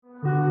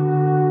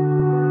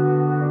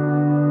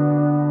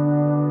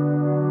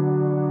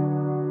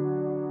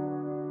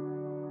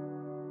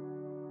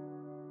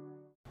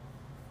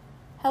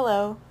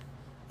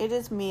it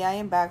is me. I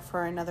am back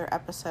for another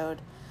episode.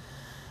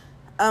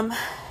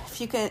 If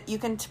you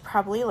can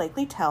probably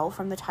likely tell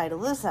from the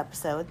title of this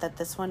episode that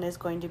this one is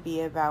going to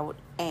be about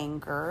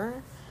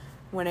anger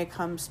when it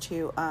comes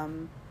to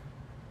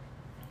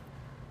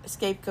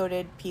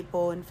scapegoated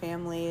people and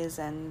families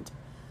and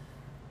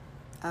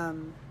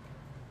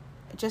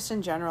just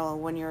in general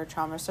when you're a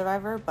trauma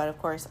survivor. But of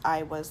course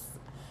I was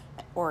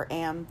or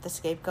am the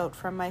scapegoat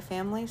from my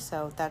family,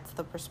 so that's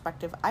the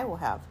perspective I will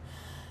have.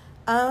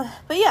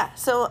 But yeah,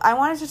 so I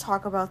wanted to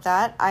talk about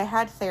that. I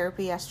had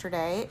therapy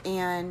yesterday,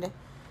 and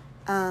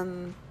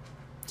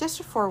just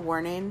a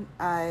forewarning,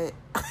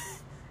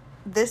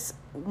 this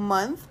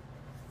month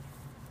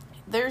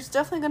there's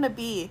definitely going to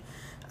be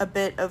a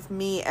bit of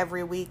me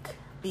every week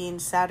being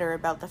sadder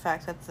about the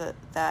fact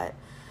that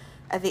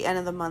at the end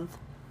of the month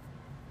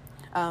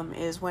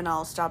is when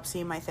I'll stop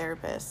seeing my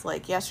therapist.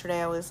 Like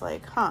yesterday I was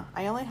like,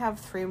 I only have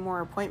 3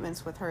 more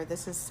appointments with her.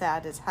 This is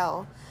sad as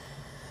hell.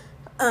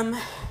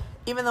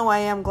 Even though I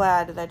am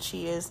glad that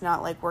she is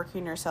not like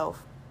working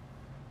herself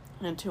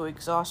into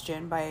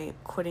exhaustion by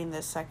quitting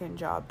this second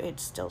job, it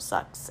still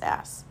sucks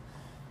ass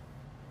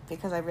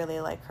because I really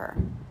like her.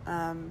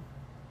 And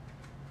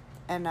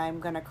I'm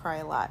gonna cry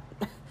a lot,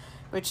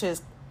 which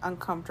is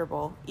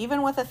uncomfortable.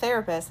 Even with a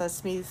therapist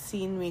that's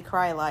seen me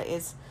cry a lot,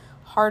 it's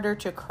harder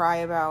to cry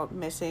about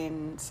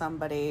missing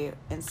somebody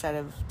instead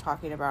of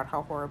talking about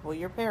how horrible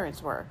your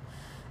parents were.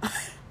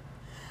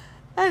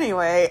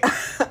 Anyway,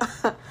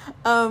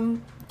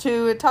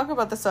 to talk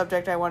about the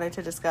subject I wanted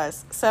to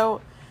discuss.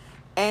 So,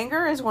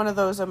 anger is one of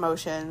those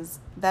emotions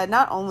that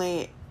not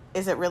only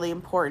is it really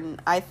important,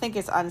 I think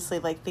it's honestly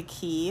like the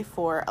key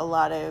for a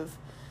lot of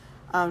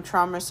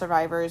trauma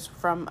survivors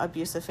from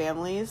abusive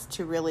families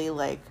to really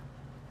like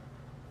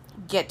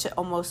get to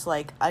almost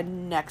like a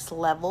next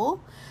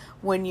level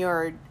when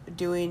you're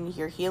doing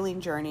your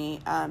healing journey,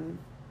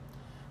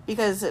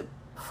 because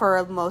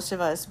for most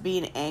of us,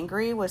 being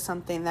angry was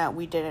something that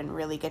we didn't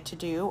really get to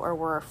do or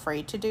were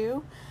afraid to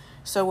do.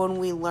 So when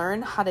we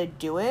learn how to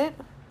do it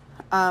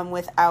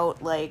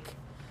without like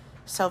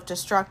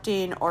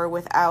self-destructing or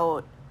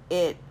without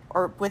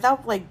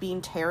like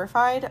being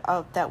terrified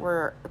of that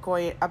we're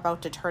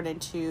about to turn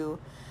into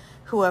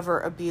whoever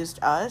abused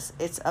us,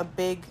 it's a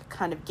big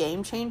kind of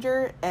game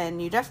changer.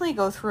 And you definitely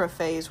go through a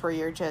phase where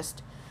you're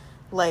just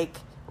like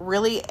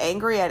really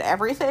angry at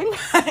everything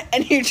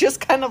and you just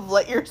kind of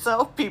let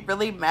yourself be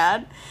really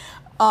mad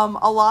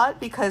a lot,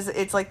 because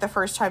it's like the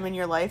first time in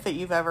your life that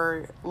you've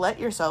ever let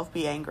yourself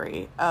be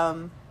angry.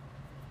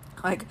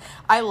 Like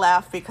I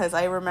laugh because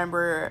I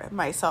remember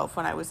myself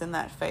when I was in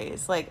that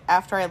phase. Like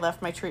after I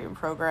left my treatment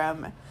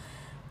program,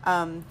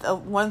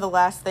 one of the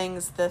last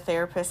things the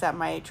therapist at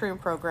my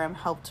treatment program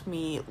helped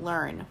me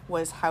learn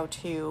was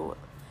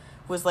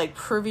like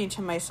proving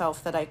to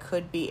myself that I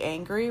could be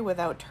angry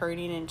without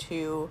turning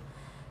into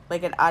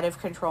like an out of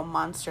control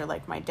monster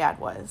like my dad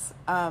was.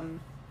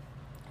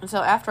 And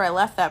so after I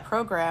left that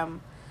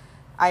program,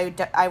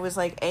 I was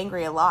like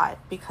angry a lot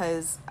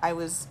because I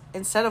was,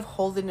 instead of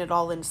holding it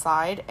all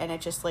inside and it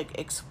just like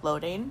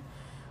exploding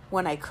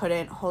when I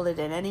couldn't hold it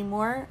in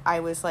anymore, I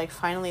was like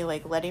finally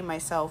like letting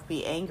myself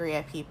be angry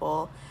at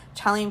people,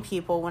 telling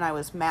people when I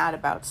was mad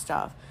about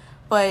stuff.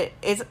 But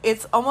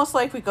it's almost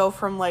like we go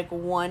from like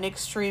one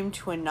extreme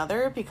to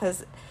another,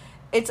 because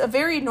it's a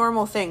very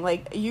normal thing.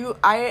 Like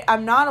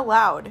I'm not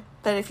allowed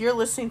that if you're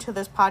listening to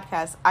this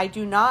podcast, I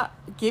do not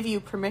give you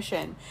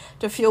permission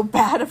to feel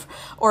bad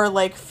or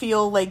like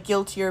feel like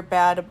guilty or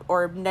bad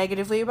or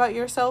negatively about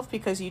yourself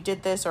because you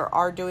did this or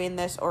are doing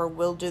this or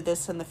will do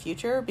this in the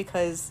future,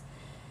 because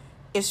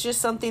it's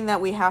just something that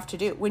we have to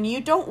do. When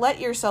you don't let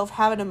yourself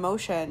have an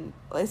emotion,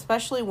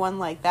 especially one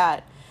like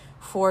that,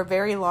 for a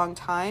very long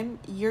time,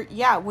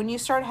 when you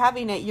start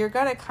having it, you're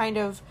gonna kind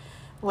of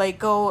like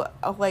go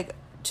like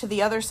to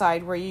the other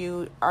side where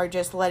you are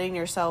just letting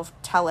yourself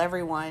tell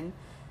everyone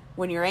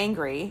when you're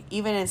angry,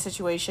 even in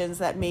situations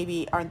that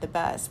maybe aren't the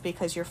best,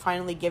 because you're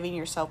finally giving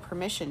yourself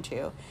permission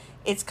to.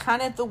 It's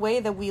kind of the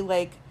way that we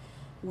like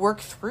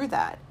work through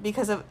that,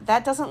 because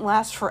that doesn't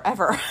last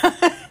forever.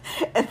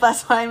 And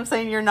that's why I'm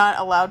saying you're not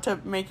allowed to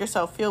make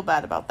yourself feel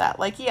bad about that.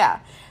 Like, yeah,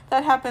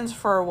 that happens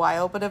for a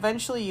while, but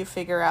eventually you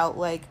figure out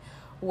like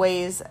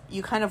ways,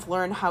 you kind of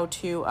learn how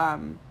to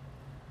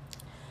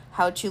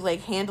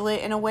like handle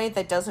it in a way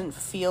that doesn't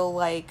feel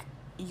like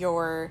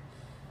you're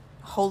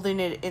holding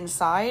it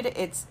inside.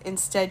 It's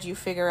instead you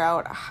figure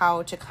out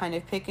how to kind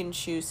of pick and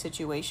choose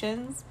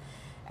situations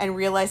and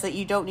realize that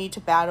you don't need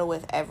to battle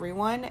with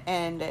everyone.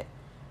 And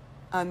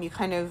you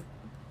kind of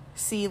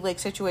see like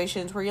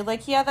situations where you're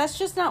like, yeah, that's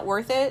just not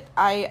worth it.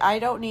 I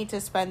don't need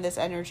to spend this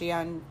energy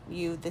on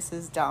you. This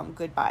is dumb.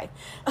 Goodbye.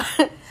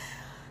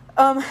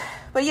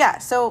 But yeah,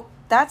 so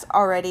that's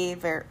already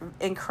very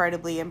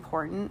incredibly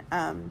important.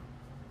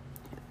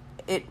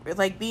 It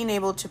like being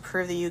able to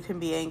prove that you can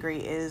be angry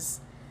is,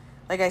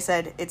 like I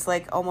said, it's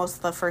like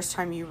almost the first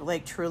time you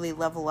like truly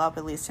level up.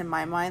 At least in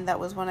my mind, that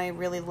was when I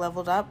really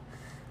leveled up,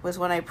 was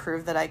when I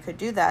proved that I could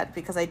do that,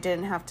 because I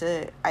didn't have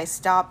to, I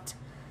stopped,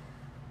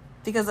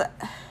 because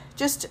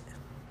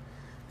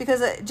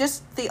because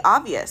just the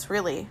obvious,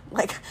 really.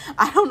 Like,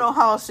 I don't know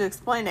how else to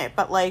explain it,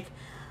 but like,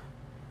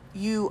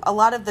 a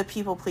lot of the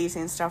people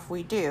pleasing stuff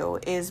we do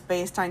is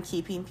based on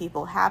keeping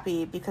people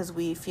happy because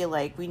we feel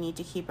like we need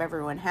to keep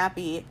everyone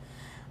happy.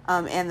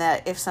 And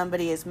that if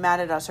somebody is mad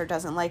at us or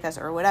doesn't like us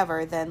or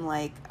whatever, then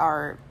like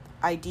our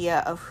idea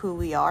of who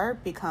we are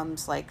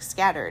becomes like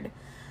scattered.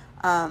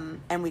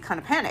 And we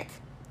kind of panic.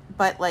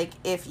 But like,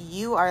 if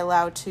you're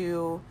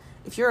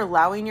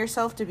allowing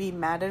yourself to be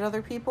mad at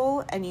other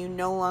people and you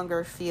no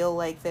longer feel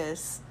like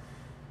this,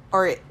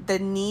 or the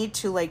need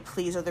to like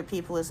please other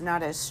people is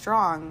not as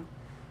strong,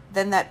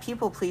 then that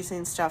people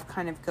pleasing stuff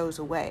kind of goes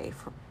away,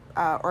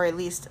 or at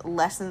least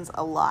lessens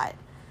a lot,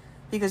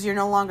 because you're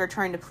no longer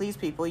trying to please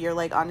people. You're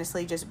like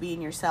honestly just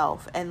being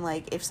yourself. And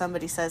like, if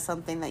somebody says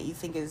something that you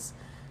think is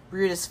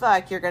rude as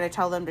fuck, you're going to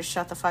tell them to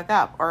shut the fuck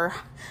up, or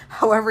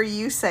however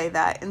you say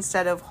that,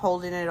 instead of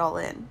holding it all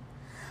in.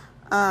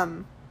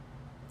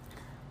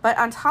 But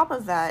on top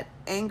of that,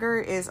 anger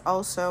is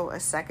also a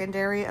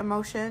secondary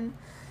emotion.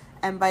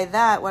 And by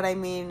that, what I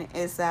mean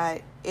is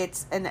that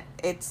it's an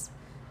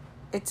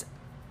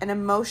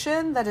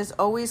emotion that is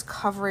always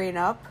covering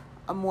up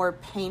a more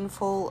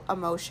painful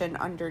emotion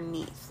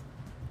underneath.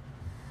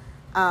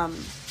 And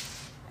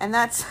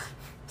that's,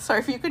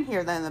 sorry if you can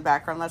hear that in the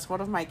background, that's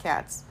one of my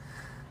cats,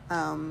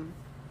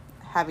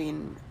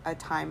 having a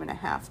time and a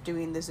half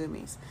doing the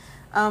zoomies.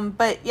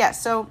 But yeah,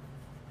 so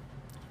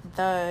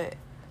the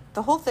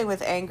whole thing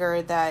with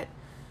anger, that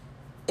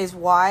is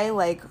why,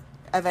 like,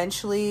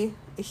 eventually,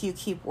 if you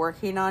keep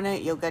working on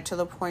it, you'll get to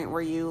the point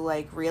where you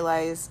like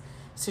realize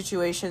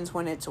situations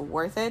when it's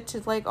worth it to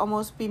like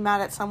almost be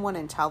mad at someone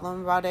and tell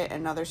them about it,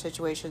 and other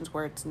situations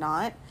where it's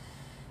not,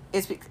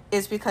 is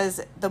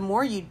because the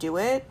more you do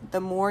it, the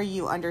more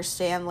you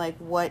understand like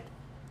what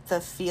the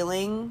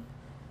feeling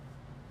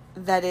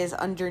that is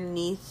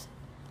underneath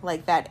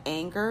like that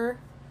anger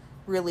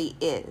really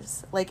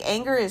is. Like,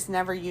 anger is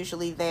never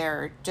usually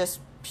there just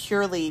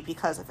purely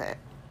because of it.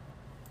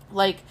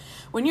 Like,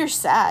 when you're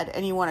sad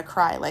and you want to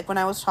cry, like when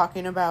I was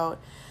talking about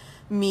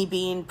me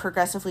being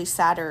progressively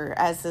sadder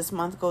as this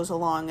month goes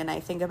along, and I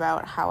think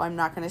about how I'm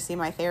not going to see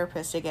my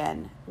therapist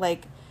again,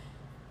 like,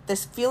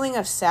 this feeling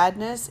of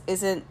sadness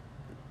isn't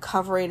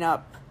covering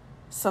up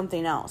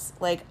something else.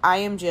 Like, I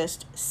am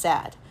just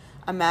sad,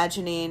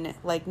 imagining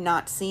like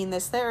not seeing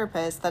this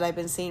therapist that I've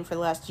been seeing for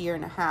the last year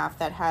and a half,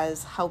 that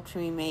has helped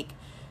me make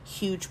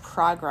huge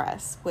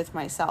progress with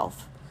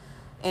myself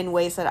in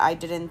ways that I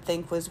didn't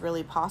think was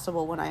really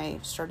possible when I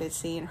started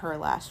seeing her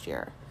last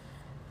year.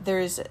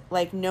 There's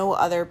like no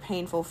other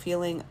painful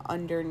feeling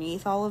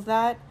underneath all of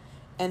that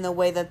in the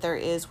way that there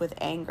is with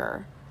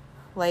anger.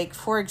 Like,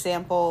 for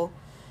example,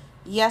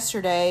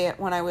 yesterday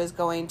when I was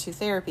going to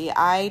therapy,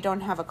 I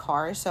don't have a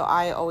car, so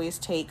I always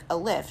take a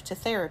Lyft to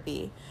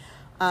therapy.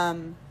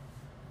 And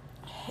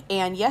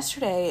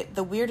yesterday,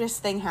 the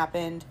weirdest thing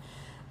happened.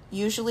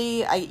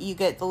 Usually you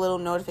get the little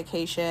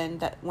notification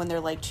that when they're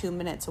like 2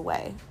 minutes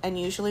away. And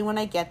usually when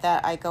I get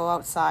that, I go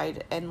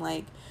outside, and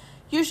like,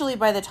 usually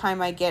by the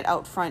time I get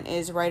out front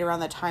is right around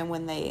the time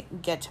when they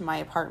get to my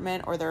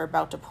apartment or they're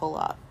about to pull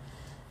up.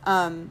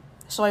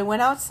 So I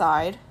went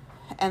outside,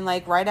 and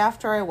like right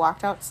after I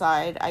walked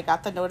outside, I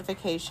got the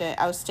notification.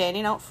 I was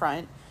standing out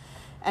front,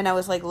 and I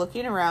was like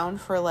looking around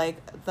for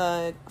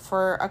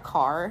for a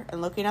car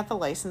and looking at the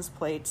license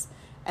plates.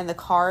 And the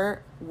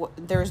car,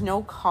 there was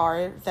no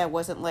car that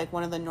wasn't like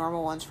one of the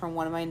normal ones from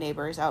one of my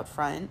neighbors out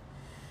front.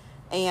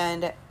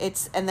 And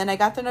then I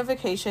got the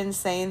notification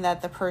saying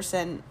that the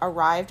person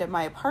arrived at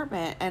my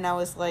apartment, and I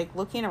was like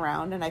looking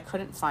around and I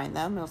couldn't find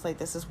them. And I was like,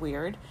 this is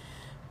weird.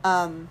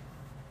 And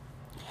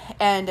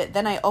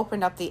then I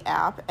opened up the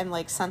app and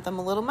like sent them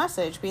a little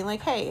message being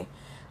like, hey,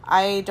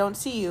 I don't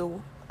see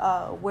you.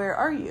 Where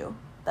are you?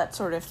 That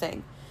sort of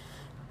thing.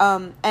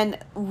 And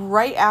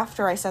right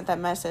after I sent that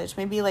message,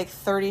 maybe like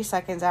 30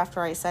 seconds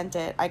after I sent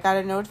it, I got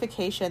a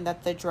notification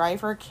that the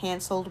driver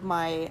canceled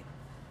my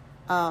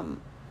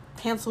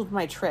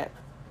trip.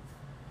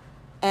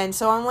 And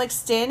so I'm like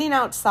standing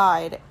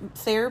outside.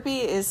 Therapy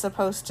is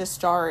supposed to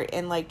start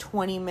in like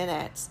 20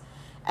 minutes.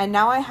 And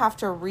now I have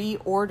to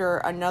reorder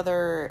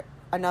another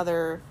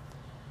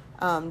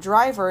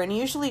driver. And it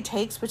usually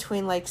takes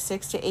between like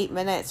 6 to 8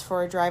 minutes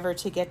for a driver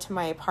to get to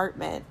my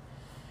apartment.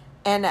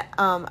 And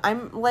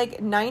I'm like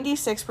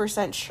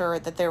 96% sure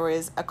that there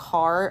was a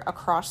car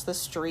across the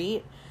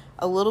street,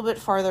 a little bit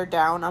farther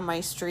down on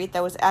my street,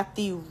 that was at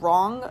the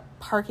wrong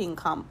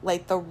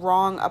the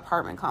wrong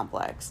apartment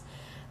complex.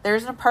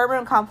 There's an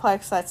apartment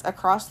complex that's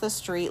across the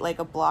street, like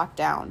a block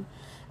down.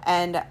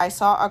 And I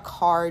saw a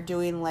car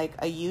doing like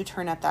a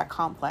U-turn at that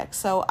complex.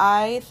 So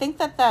I think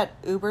that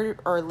Uber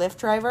or Lyft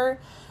driver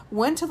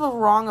went to the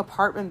wrong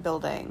apartment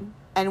building.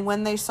 And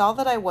when they saw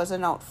that I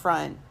wasn't out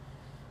front,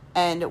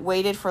 and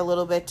waited for a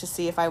little bit to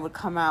see if I would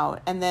come out,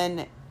 and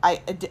then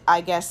I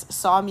guess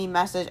saw me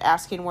message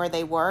asking where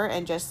they were,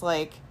 and just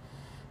like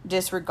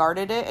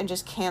disregarded it and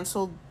just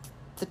canceled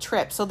the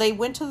trip. So they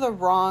went to the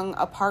wrong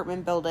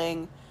apartment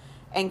building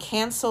and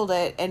canceled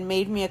it and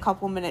made me a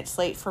couple minutes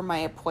late for my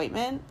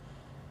appointment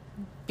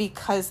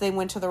because they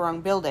went to the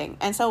wrong building.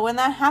 And so when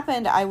that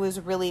happened, I was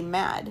really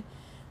mad.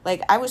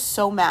 Like, I was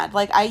so mad.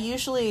 Like,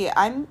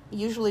 I'm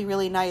usually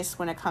really nice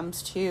when it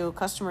comes to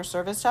customer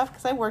service stuff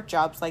because I work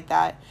jobs like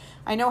that.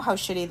 I know how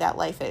shitty that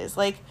life is.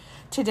 Like,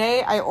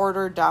 today I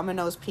ordered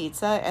Domino's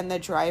pizza and the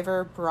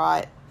driver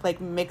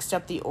mixed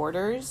up the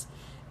orders.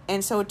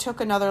 And so it took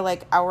another,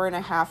 hour and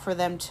a half for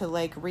them to,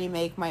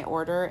 remake my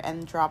order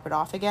and drop it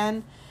off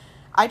again.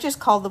 I just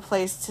called the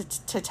place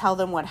to tell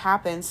them what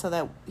happened so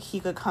that he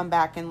could come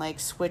back and,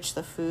 switch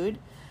the food.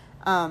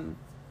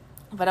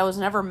 But I was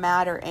never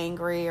mad or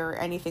angry or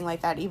anything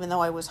like that, even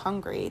though I was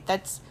hungry.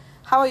 That's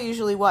how I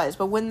usually was.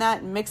 But when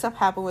that mix-up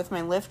happened with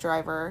my Lyft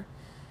driver,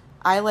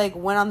 I,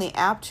 went on the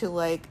app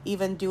to,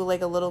 even do,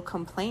 a little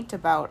complaint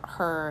about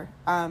her,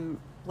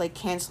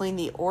 canceling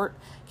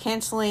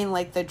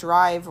the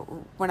drive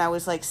when I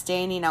was,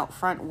 standing out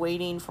front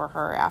waiting for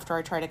her after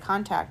I tried to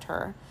contact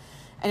her.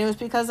 And it was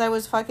because I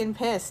was fucking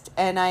pissed.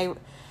 And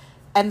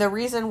the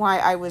reason why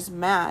I was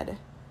mad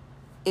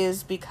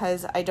is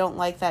because I don't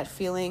like that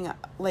feeling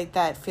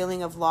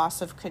of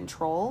loss of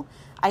control.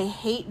 I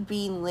hate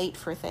being late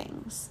for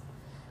things.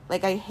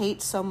 I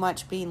hate so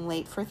much being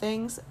late for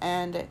things,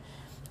 and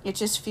it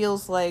just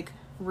feels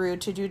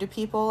rude to do to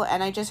people,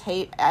 and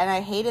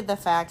I hated the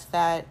fact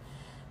that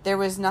there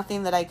was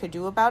nothing that I could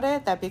do about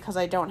it, that because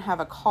I don't have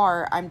a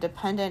car, I'm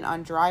dependent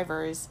on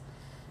drivers.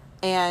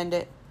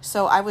 And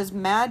so I was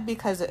mad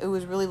because it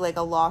was really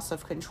a loss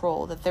of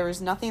control, that there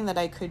was nothing that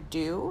I could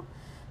do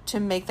to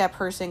make that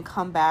person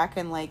come back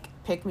and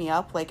pick me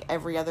up like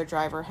every other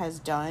driver has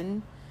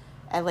done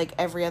at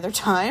every other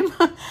time.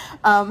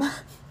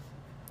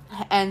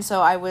 And so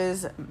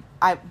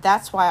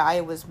that's why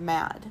I was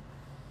mad.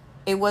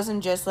 It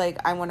wasn't just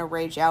I want to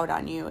rage out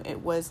on you.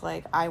 It was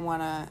I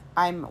want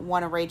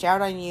to rage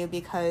out on you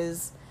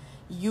because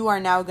you are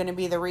now going to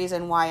be the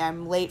reason why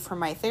I'm late for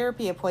my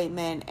therapy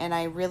appointment, and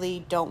I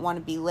really don't want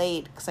to be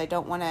late because I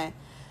don't want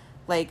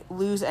to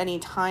lose any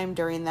time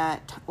during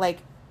that.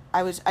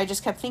 I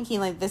just kept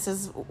thinking this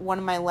is one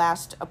of my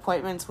last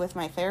appointments with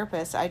my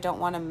therapist. I don't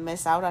want to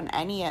miss out on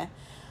any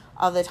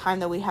of the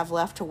time that we have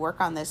left to work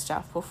on this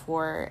stuff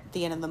before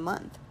the end of the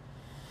month.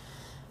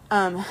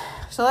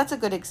 So that's a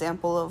good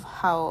example of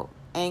how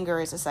anger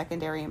is a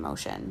secondary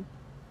emotion.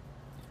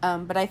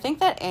 But I think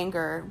that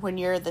anger, when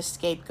you're the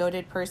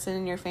scapegoated person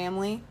in your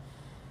family,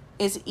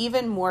 is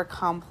even more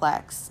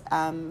complex.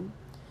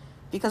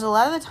 Because a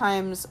lot of the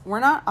times we're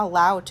not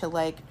allowed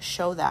to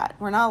show that.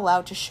 We're not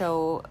allowed to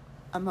show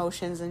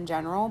emotions in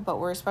general, but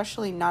we're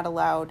especially not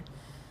allowed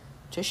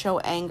to show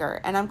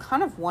anger. And I'm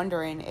kind of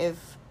wondering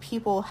if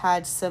people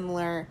had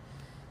similar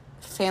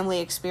family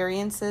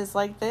experiences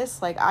like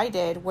this, like I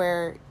did,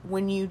 where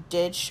when you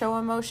did show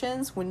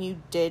emotions, when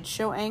you did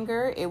show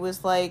anger, it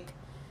was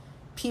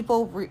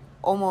people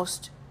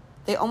almost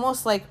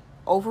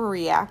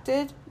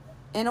overreacted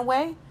in a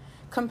way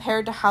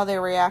compared to how they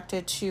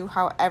reacted to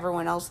how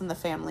everyone else in the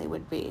family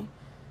would be.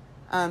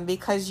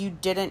 Because you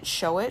didn't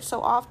show it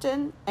so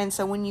often. And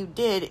so when you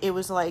did, it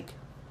was like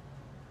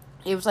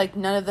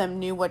none of them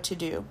knew what to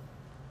do.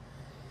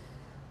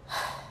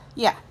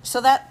 Yeah,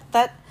 so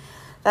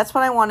that's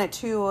what I wanted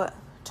to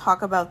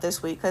talk about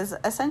this week, because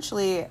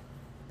essentially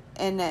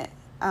in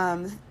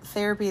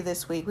therapy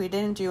this week, we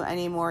didn't do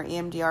any more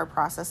EMDR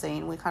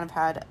processing. We kind of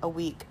had a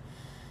week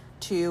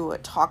to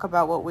talk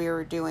about what we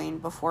were doing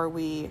before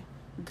we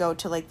go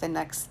to the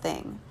next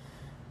thing.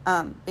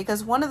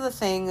 Because one of the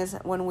things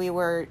when we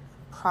were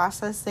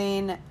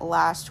processing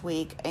last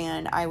week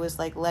and I was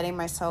letting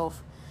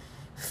myself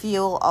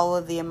feel all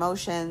of the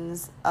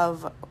emotions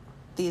of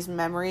these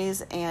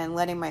memories and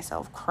letting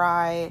myself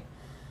cry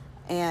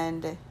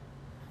and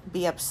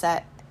be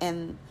upset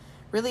and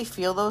really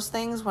feel those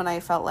things when I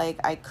felt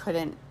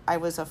I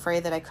was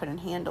afraid that I couldn't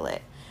handle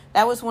it.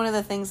 That was one of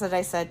the things that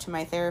I said to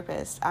my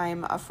therapist.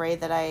 I'm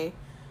afraid that I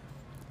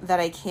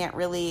can't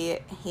really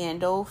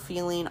handle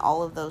feeling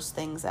all of those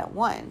things at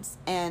once.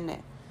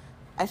 And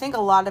I think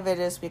a lot of it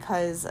is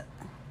because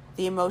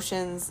the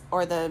emotions,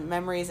 or the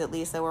memories at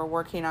least, that we're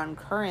working on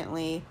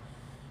currently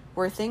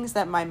were things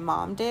that my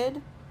mom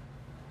did.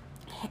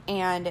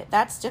 And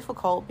that's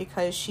difficult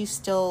because she's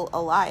still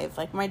alive.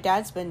 My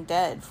dad's been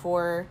dead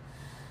for,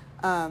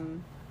 how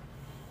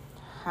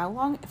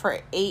long? For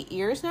 8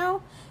 years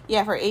now?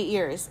 Yeah, for 8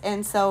 years.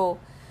 And so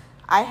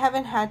I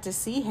haven't had to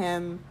see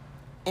him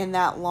in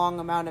that long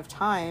amount of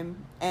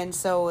time. And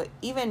so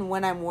even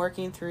when I'm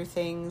working through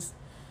things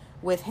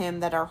with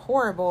him that are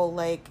horrible,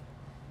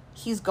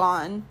 he's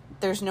gone.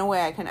 There's no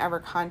way I can ever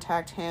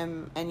contact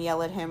him and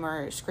yell at him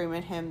or scream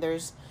at him.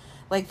 There's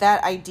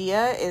that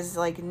idea is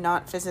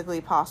not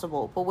physically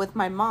possible. But with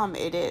my mom,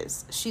 it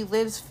is. She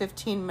lives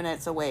 15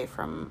 minutes away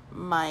from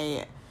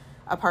my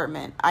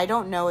apartment. I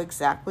don't know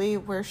exactly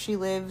where she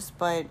lives,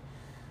 but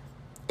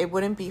it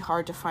wouldn't be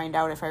hard to find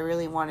out if I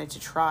really wanted to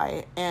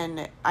try.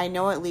 And I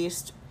know at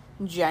least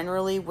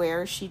generally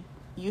where she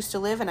used to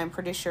live, and I'm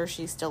pretty sure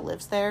she still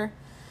lives there.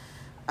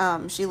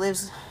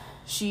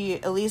 She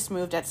at least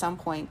moved at some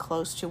point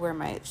close to where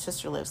my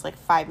sister lives,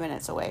 5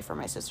 minutes away from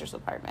my sister's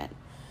apartment.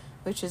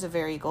 which is a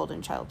very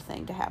golden child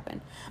thing to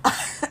happen.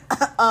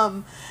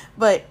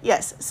 But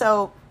yes,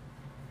 so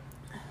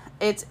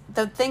it's,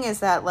 the thing is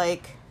that,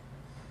 like,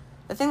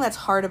 the thing that's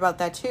hard about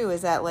that too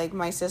is that, like,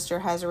 my sister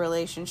has a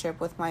relationship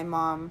with my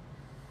mom.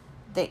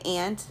 The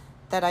aunt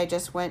that I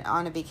just went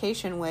on a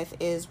vacation with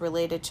is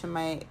related to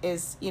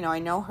I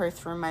know her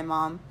through my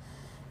mom,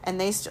 and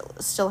they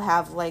still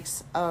have, like,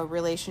 a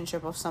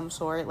relationship of some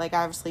sort. Like,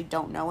 I obviously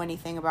don't know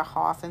anything about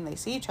how often they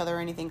see each other or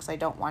anything, because I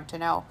don't want to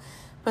know,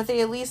 but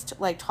they at least,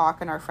 like,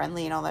 talk and are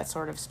friendly and all that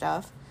sort of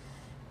stuff.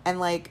 And,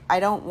 like,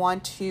 I don't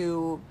want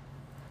to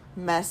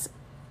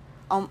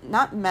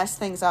not mess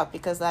things up,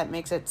 because that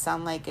makes it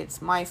sound like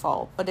it's my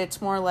fault, but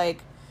it's more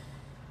like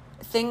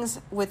things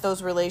with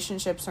those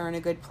relationships are in a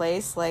good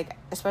place, like,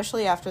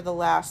 especially after the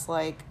last,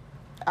 like,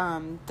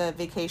 the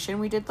vacation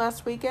we did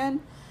last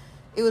weekend.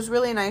 It was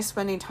really nice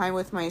spending time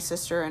with my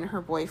sister and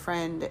her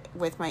boyfriend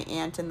with my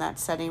aunt in that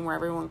setting where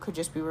everyone could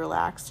just be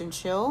relaxed and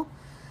chill.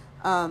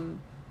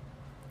 And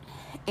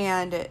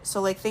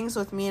so, like, things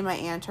with me and my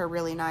aunt are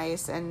really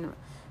nice, and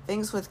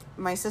things with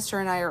my sister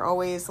and I are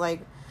always,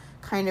 like,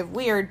 kind of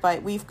weird,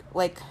 but we've,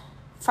 like,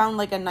 found,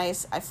 like,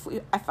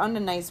 I found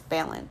a nice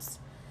balance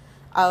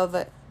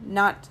of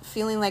not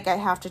feeling like I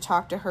have to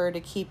talk to her to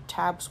keep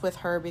tabs with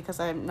her because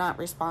I'm not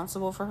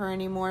responsible for her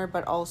anymore,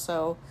 but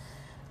also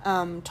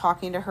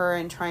talking to her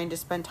and trying to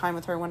spend time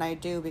with her when I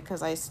do,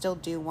 because I still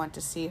do want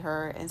to see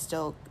her and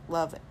still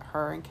love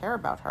her and care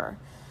about her.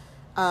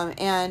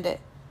 And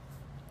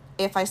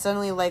if I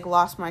suddenly, like,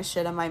 lost my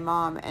shit on my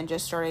mom and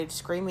just started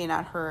screaming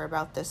at her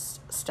about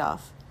this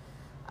stuff,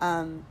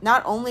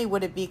 not only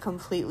would it be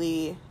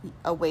completely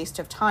a waste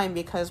of time,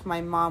 because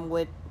my mom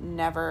would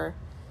never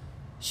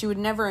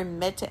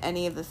admit to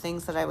any of the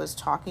things that I was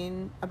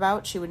talking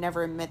about. She would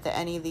never admit that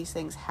any of these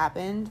things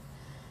happened.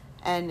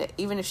 And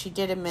even if she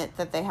did admit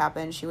that they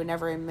happened, she would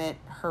never admit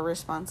her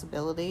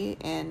responsibility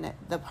in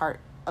the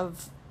part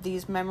of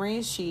these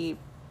memories. She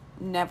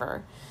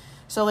never.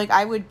 So, like,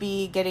 I would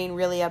be getting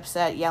really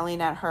upset,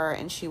 yelling at her,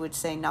 and she would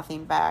say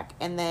nothing back.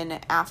 And then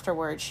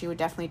afterwards, she would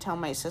definitely tell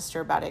my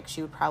sister about it.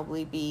 She would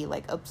probably be,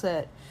 like,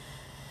 upset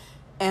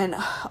and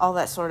all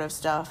that sort of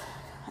stuff.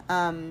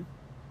 And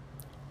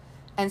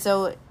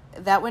so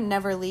that would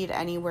never lead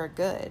anywhere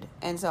good.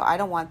 And so I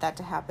don't want that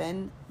to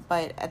happen.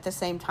 But at the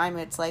same time,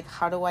 it's like,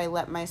 how do I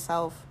let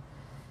myself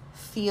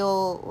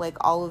feel, like,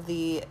 all of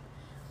the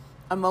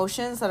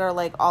emotions that are,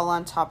 like, all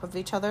on top of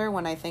each other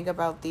when I think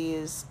about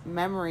these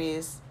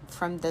memories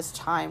from this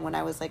time when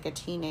I was, like, a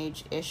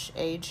teenage-ish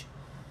age,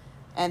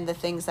 and the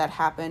things that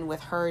happened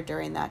with her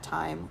during that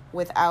time,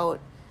 without,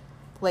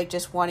 like,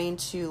 just wanting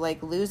to,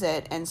 like, lose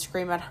it and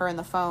scream at her on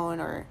the phone,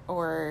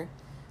 or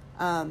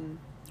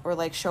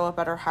like, show up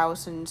at her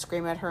house and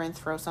scream at her and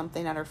throw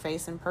something at her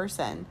face in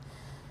person.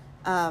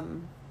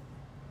 And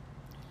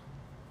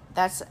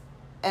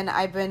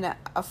I've been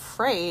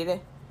afraid,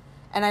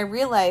 and I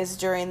realized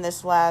during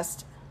this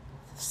last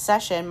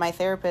session, my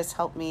therapist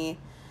helped me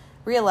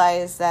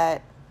realize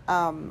that,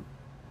 and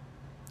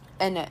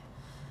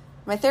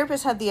my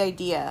therapist had the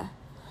idea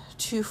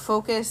to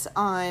focus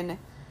on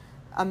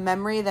a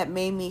memory that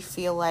made me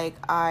feel like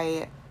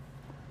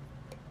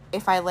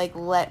if I, like,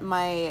 let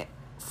my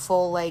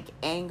full, like,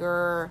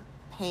 anger,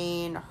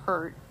 pain,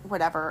 hurt,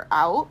 whatever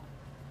out,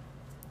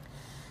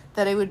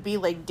 that it would be,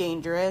 like,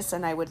 dangerous,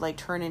 and I would, like,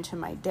 turn into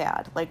my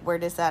dad. Like, where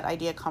does that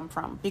idea come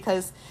from?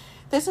 Because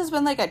this has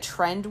been, like, a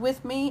trend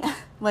with me,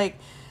 like,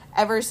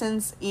 ever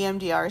since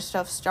EMDR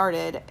stuff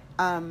started.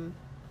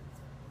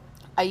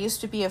 I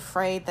used to be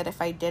afraid that if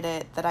I did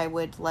it, that I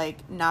would,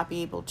 like, not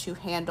be able to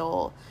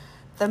handle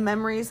the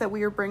memories that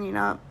we were bringing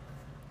up,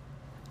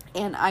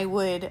 and I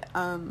would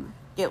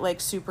get,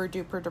 like, super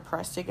duper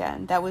depressed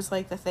again. That was,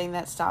 like, the thing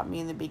that stopped me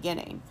in the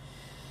beginning.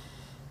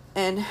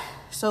 And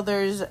so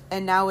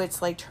now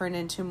it's, like, turned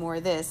into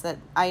more this, that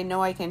I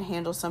know I can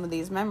handle some of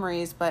these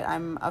memories, but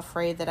I'm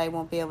afraid that I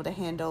won't be able to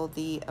handle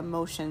the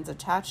emotions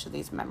attached to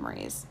these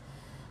memories.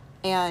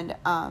 And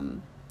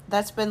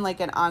that's been,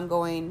 like, an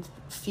ongoing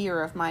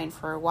fear of mine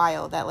for a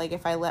while, that, like,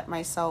 if I let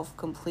myself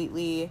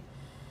completely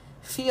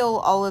feel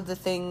all of the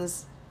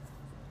things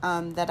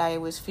that I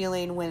was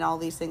feeling when all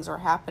these things were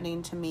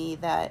happening to me,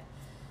 that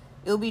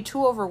it will be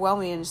too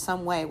overwhelming in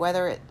some way,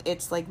 whether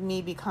it's, like,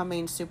 me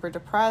becoming super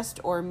depressed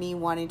or me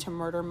wanting to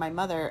murder my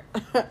mother,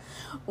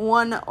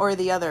 one or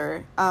the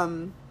other.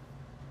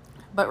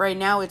 But right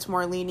now it's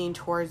more leaning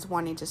towards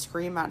wanting to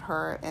scream at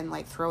her and,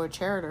 like, throw a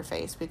chair at her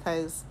face,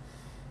 because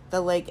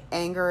the, like,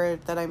 anger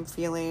that I'm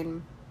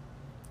feeling,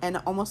 and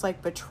almost,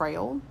 like,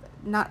 betrayal,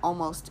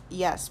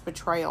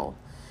 betrayal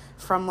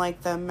from,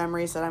 like, the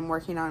memories that I'm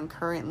working on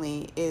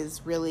currently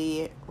is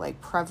really,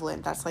 like,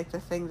 prevalent. That's, like, the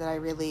thing that I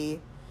really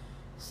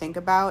think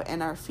about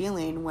and are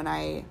feeling when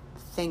I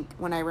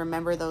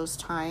remember those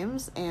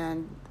times,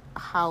 and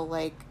how,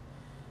 like,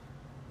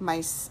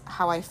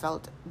 how I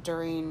felt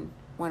during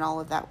when all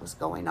of that was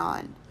going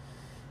on.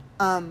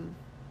 And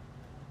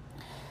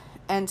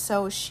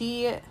so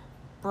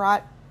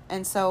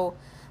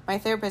my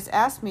therapist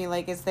asked me,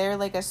 like, is there,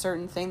 like, a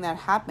certain thing that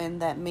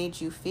happened that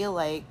made you feel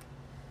like,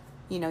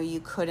 you know, you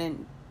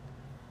couldn't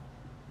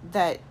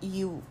that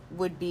you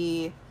would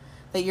be,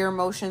 that your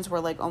emotions were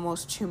like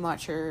almost too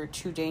much or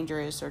too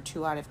dangerous or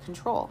too out of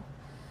control.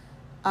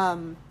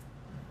 And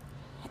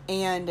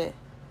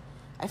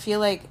I feel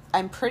like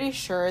I'm pretty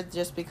sure,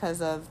 just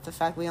because of the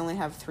fact we only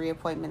have 3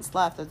 appointments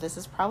left, that this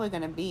is probably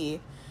going to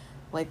be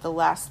like the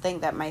last thing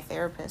that my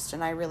therapist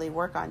and I really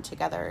work on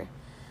together.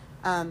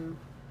 And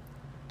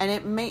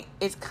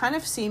it kind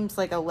of seems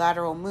like a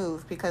lateral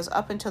move, because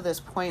up until this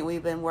point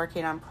we've been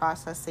working on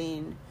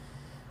processing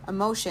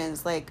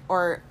emotions,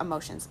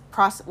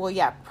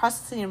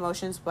 processing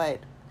emotions, but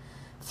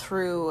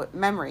through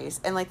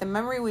memories. And like the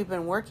memory we've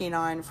been working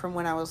on from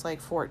when I was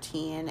like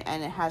 14,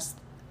 and it has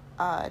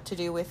to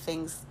do with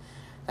things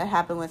that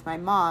happened with my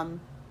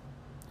mom.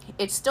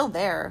 It's still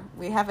there.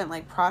 We haven't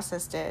like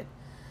processed it,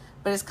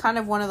 but it's kind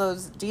of one of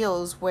those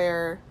deals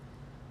where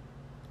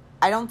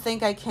I don't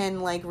think I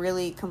can like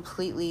really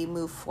completely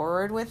move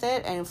forward with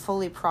it and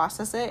fully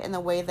process it in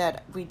the way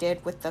that we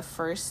did with the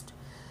first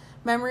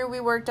memory we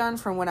worked on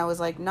from when I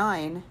was like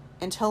 9,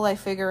 until I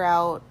figure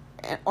out,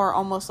 or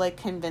almost like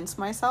convince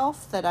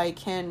myself that I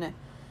can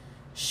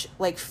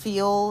like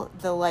feel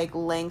the like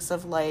lengths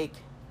of like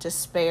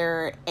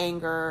despair,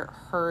 anger,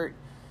 hurt,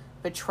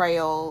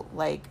 betrayal,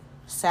 like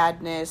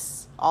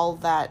sadness, all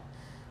that,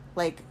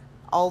 like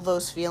all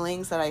those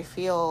feelings that I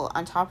feel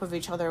on top of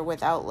each other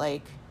without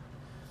like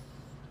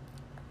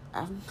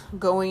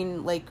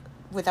going like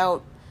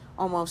without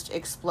almost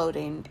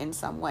exploding in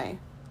some way.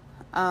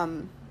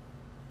 And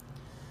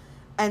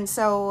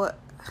so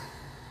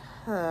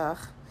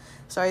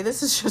sorry,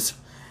 this is just,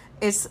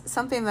 it's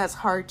something that's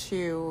hard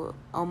to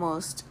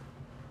almost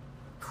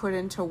put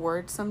into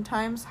words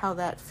sometimes, how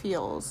that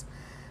feels.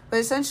 But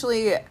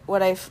essentially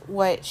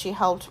what she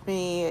helped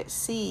me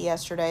see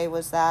yesterday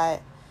was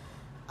that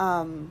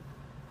that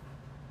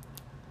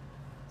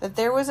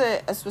there was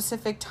a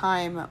specific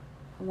time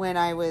when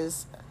I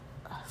was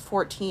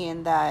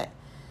 14 that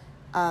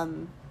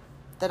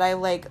I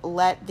like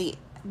let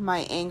my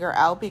anger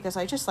out, because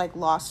I just like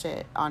lost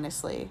it,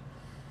 honestly.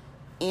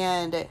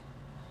 And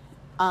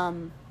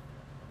my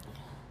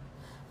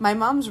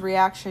mom's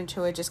reaction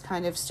to it just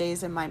kind of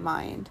stays in my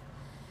mind.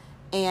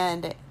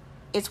 And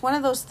it's one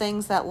of those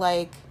things that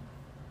like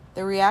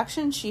the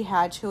reaction she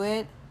had to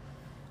it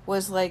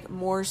was like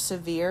more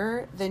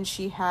severe than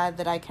she had,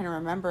 that I can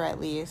remember at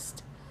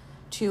least,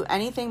 to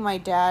anything my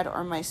dad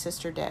or my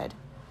sister did.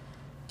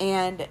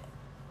 And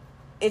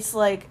it's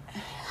like,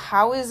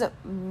 how is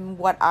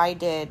what I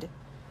did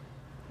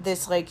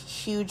this like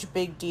huge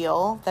big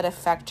deal that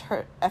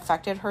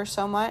affected her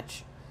so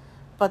much,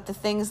 but the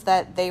things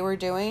that they were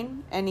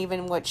doing and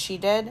even what she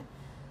did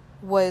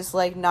was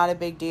like not a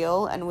big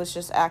deal and was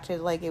just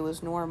acted like it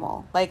was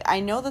normal. Like,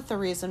 I know that the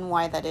reason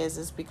why that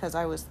is because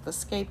I was the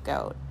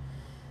scapegoat,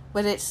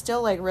 but it's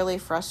still like really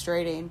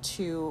frustrating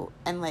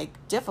and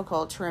like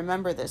difficult to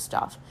remember this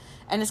stuff.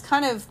 And it's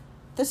kind of,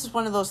 this is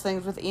one of those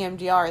things with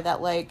EMDR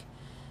that like,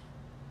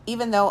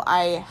 even though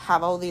I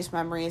have all these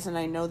memories and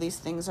I know these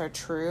things are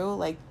true,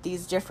 like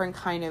these different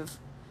kind of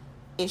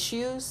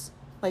issues,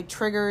 like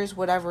triggers,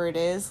 whatever it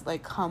is,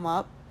 like come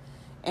up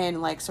in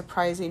like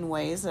surprising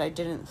ways that I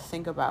didn't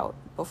think about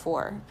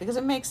before, because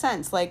it makes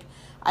sense. Like,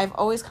 I've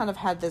always kind of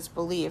had this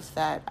belief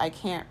that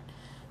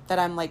that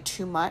I'm like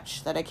too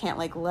much, that I can't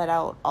like let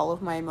out all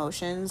of my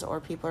emotions or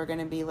people are going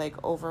to be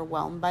like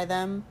overwhelmed by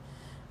them.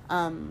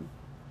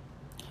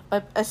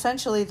 But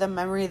essentially the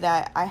memory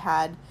that I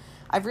had,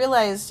 I've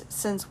realized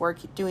since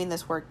doing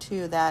this work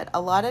too, that a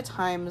lot of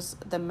times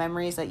the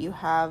memories that you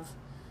have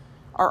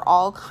are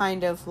all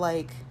kind of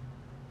like,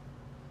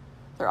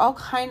 they're all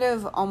kind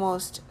of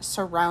almost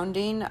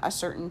surrounding a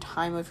certain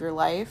time of your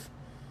life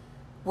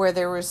where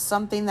there was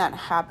something that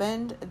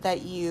happened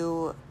that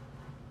you,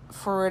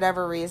 for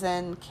whatever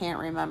reason, can't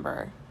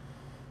remember.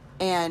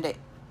 And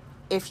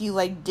if you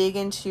like dig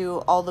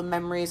into all the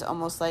memories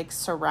almost like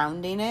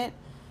surrounding it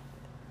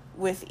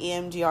with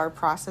EMDR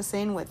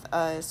processing with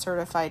a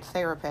certified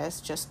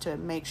therapist, just to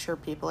make sure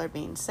people are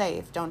being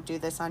safe, don't do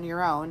this on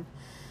your own,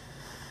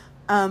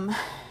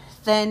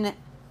 then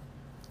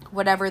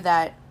whatever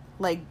that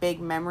like big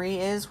memory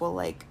is will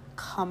like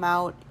come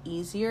out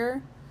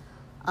easier,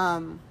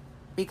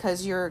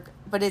 because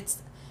but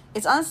it's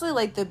honestly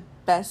like the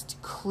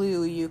best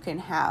clue you can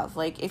have.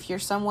 Like, if you're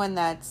someone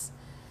that's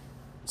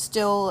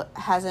still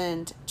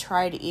hasn't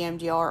tried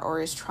EMDR or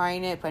is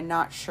trying it but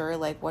not sure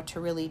like what to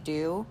really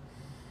do,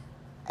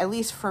 at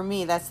least for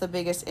me, that's the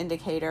biggest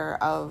indicator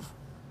of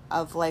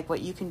like what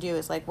you can do,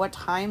 is like what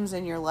times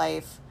in your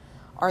life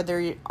are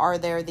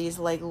there these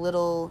like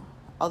little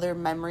other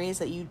memories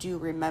that you do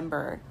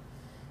remember.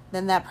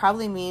 Then that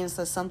probably means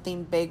that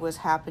something big was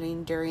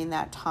happening during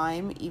that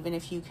time, even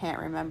if you can't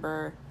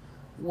remember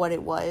what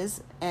it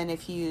was. And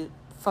if you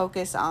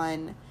focus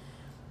on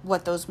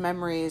what those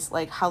memories,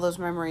 like how those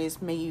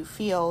memories made you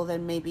feel,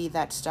 then maybe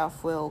that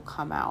stuff will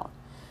come out.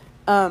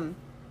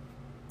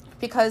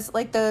 Because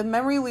like the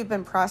memory we've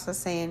been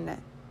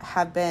processing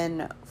have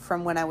been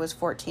from when I was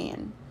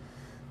 14,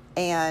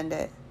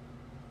 and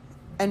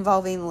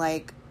involving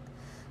like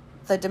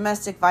the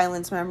domestic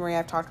violence memory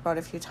I've talked about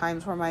a few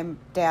times, where my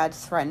dad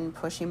threatened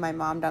pushing my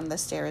mom down the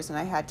stairs and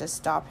I had to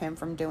stop him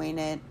from doing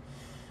it.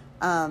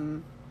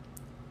 And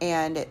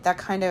that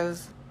kind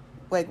of,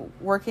 like,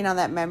 working on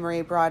that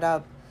memory brought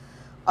up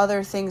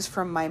other things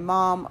from my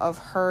mom, of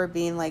her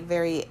being, like,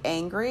 very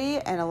angry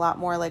and a lot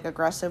more, like,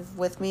 aggressive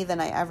with me than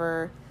I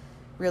ever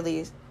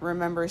really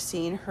remember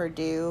seeing her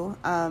do.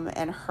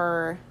 And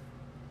her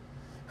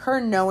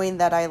knowing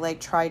that I,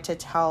 like, tried to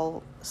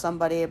tell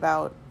somebody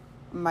about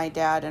my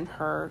dad, and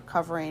her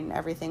covering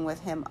everything with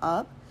him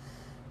up,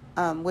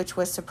 which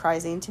was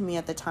surprising to me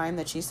at the time,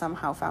 that she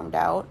somehow found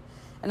out.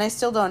 And I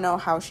still don't know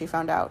how she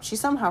found out. She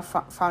somehow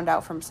found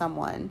out from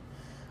someone,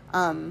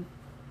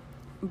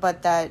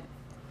 but that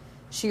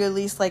she at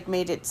least, like,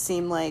 made it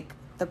seem like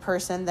the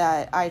person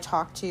that I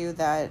talked to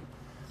that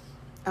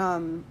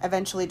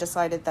eventually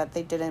decided that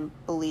they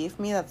didn't believe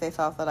me, that they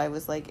thought that I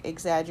was, like,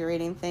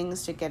 exaggerating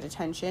things to get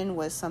attention,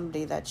 was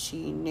somebody that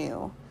she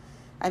knew.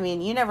 I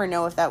mean, you never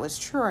know if that was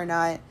true or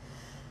not.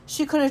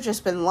 She could have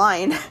just been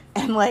lying,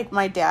 and, like,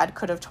 my dad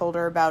could have told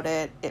her about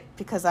it,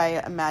 because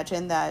I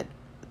imagine that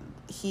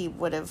he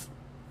would have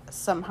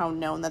somehow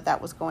known that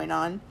that was going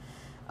on,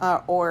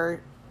 or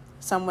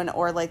someone,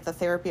 or, like, the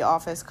therapy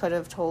office could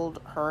have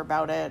told her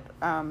about it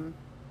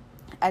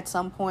at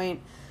some point.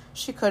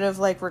 She could have,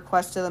 like,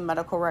 requested the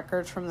medical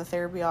records from the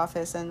therapy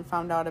office and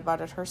found out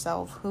about it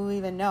herself. Who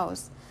even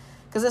knows?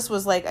 Because this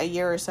was, like, a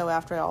year or so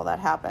after all that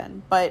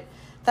happened. But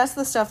that's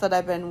the stuff that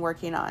I've been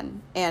working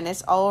on, and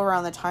it's all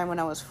around the time when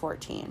I was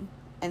 14.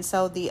 And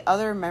so the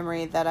other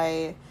memory that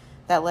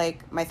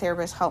like, my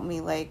therapist helped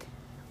me, like,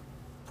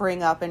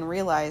 bring up and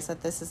realize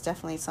that this is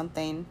definitely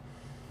something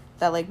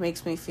that, like,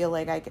 makes me feel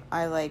like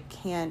I like,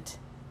 can't,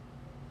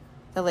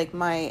 that, like,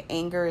 my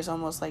anger is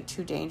almost, like,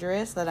 too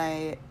dangerous,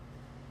 that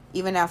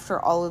even after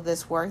all of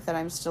this work, that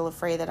I'm still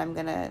afraid that I'm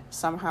gonna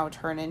somehow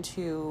turn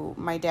into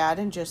my dad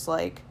and just,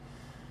 like,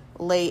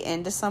 lay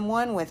into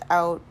someone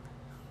without,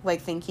 like,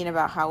 thinking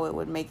about how it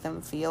would make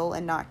them feel,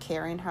 and not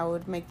caring how it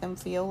would make them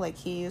feel, like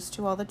he used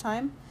to all the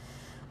time.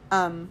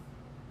 There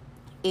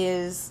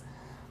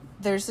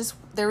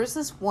was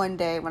this one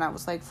day when I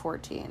was, like,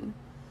 14,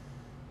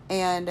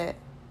 and it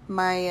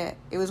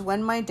was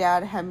when my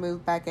dad had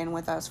moved back in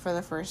with us for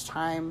the first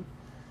time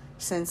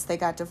since they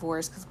got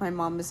divorced, because my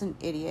mom is an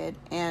idiot,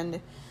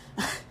 and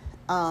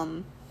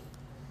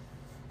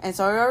and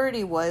so I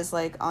already was,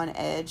 like, on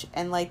edge.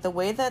 And, like, the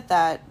way that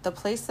the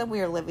place that we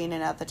were living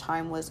in at the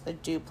time was a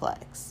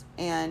duplex.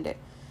 And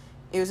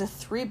it was a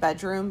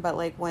 3-bedroom, but,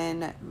 like,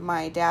 when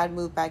my dad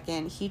moved back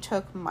in, he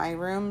took my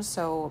room,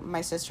 so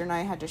my sister and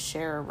I had to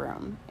share a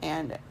room.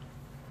 And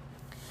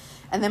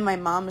then my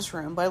mom's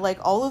room. But, like,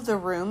 all of the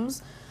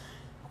rooms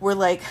were,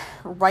 like,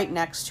 right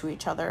next to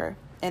each other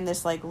in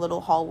this, like,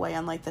 little hallway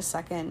on, like, the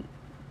second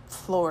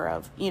floor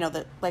of,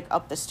 like,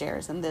 up the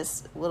stairs, and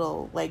this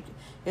little, like,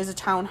 it was a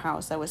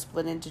townhouse that was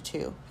split into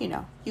 2.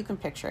 You can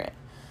picture it.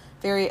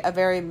 A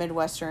very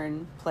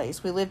Midwestern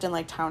place. We lived in,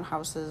 like,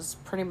 townhouses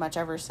pretty much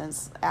ever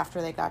since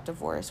after they got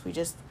divorced. We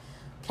just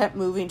kept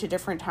moving to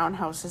different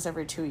townhouses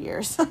every 2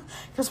 years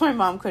because my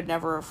mom could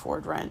never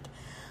afford rent.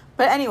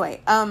 But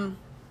anyway,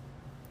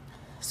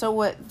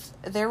 so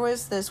there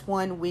was this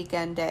one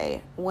weekend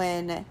day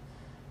when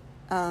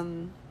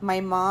when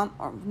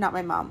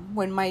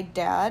my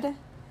dad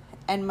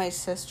and my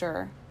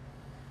sister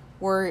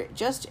were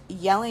just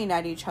yelling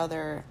at each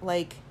other,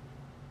 like,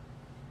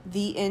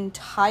 the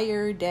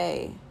entire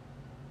day,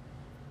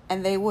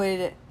 and they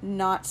would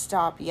not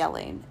stop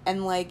yelling.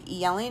 And, like,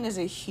 yelling is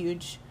a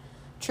huge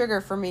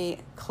trigger for me.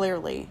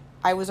 Clearly,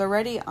 I was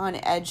already on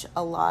edge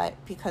a lot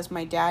because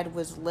my dad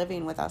was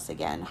living with us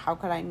again. How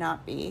could I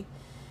not be?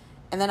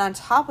 And then on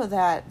top of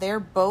that, they're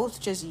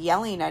both just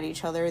yelling at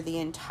each other the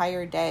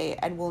entire day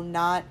and will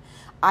not,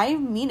 I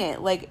mean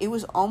it, like, it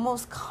was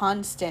almost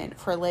constant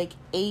for, like,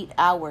 8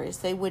 hours.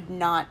 They would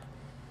not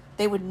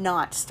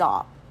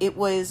stop. It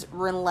was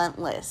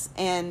relentless.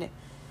 And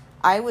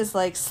I was,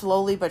 like,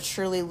 slowly but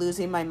surely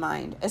losing my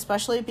mind,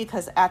 especially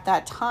because at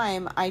that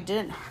time I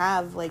didn't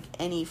have, like,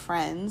 any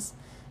friends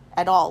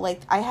at all.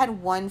 Like, I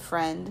had one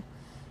friend,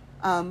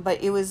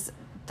 but it was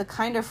the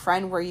kind of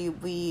friend where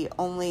we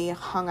only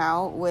hung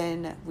out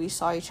when we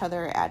saw each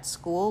other at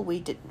school.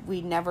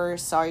 We never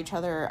saw each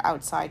other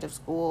outside of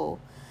school.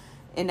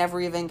 It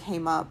never even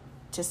came up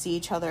to see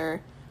each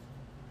other.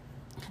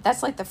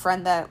 That's, like,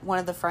 one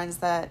of the friends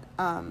that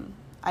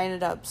I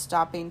ended up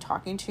stopping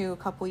talking to a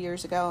couple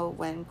years ago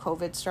when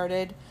COVID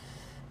started.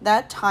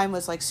 That time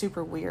was, like,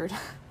 super weird.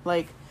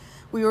 Like,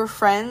 we were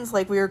friends,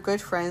 like, we were good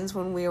friends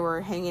when we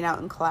were hanging out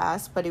in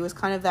class, but it was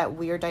kind of that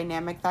weird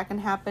dynamic that can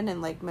happen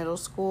in, like, middle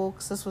school,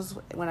 because this was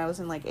when I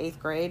was in, like, 8th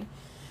grade,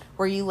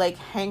 where you, like,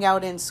 hang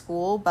out in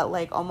school, but,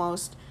 like,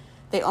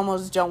 they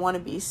almost don't want to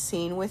be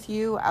seen with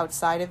you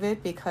outside of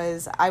it,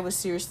 because I was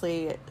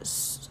seriously,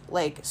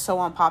 like, so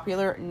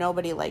unpopular.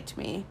 Nobody liked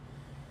me.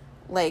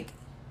 Like,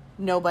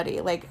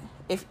 nobody. Like,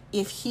 if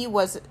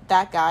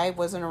that guy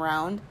wasn't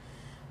around,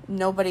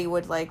 nobody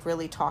would, like,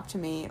 really talk to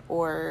me,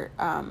 or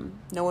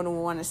no one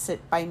would want to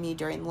sit by me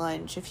during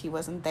lunch if he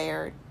wasn't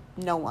there.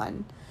 No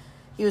one.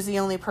 he was the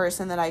only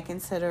person that I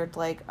considered,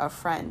 like, a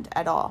friend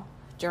at all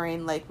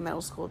during, like,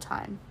 middle school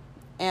time.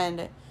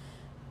 And,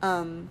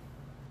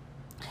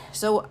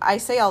 so I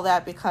say all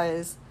that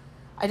because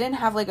I didn't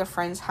have, like, a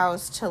friend's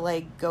house to,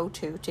 like, go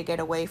to get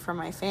away from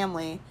my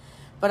family.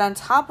 But on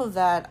top of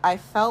that, I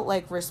felt,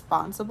 like,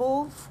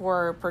 responsible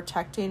for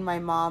protecting my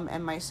mom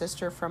and my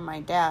sister from my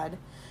dad.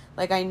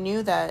 Like, I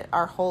knew that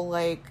our whole,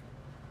 like,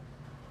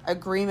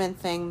 agreement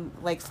thing,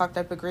 like, fucked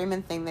up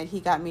agreement thing that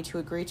he got me to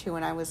agree to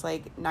when I was,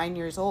 like, 9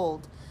 years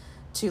old,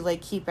 to,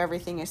 like, keep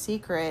everything a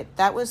secret,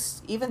 that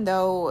was, even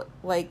though,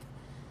 like,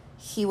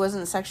 he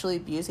wasn't sexually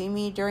abusing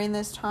me during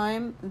this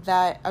time,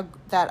 that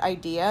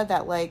idea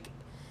that, like,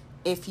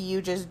 if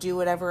you just do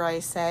whatever I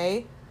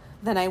say,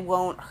 then I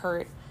won't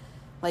hurt,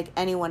 like,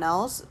 anyone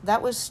else,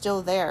 that was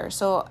still there.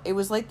 So it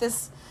was like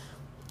this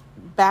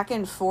back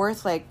and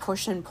forth, like,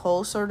 push and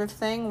pull sort of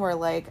thing, where,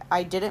 like,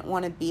 I didn't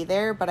want to be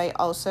there, but I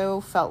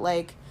also felt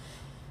like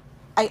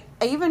I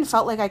even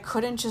felt like I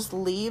couldn't just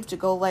leave to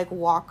go, like,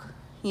 walk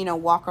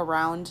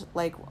around,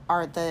 like,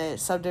 the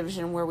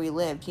subdivision where we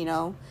lived,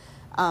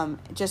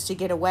 just to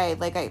get away,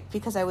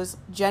 because I was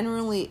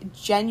genuinely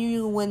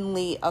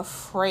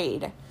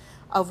afraid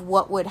of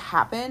what would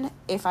happen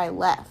if I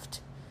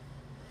left.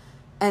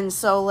 And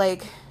so,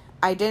 like,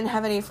 I didn't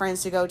have any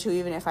friends to go to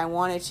even if I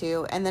wanted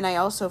to. And then I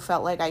also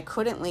felt like I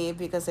couldn't leave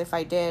because if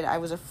I did, I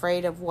was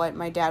afraid of what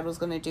my dad was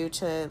going to do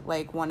to,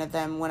 like, one of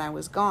them when I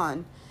was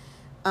gone.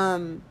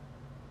 And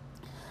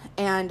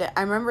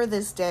I remember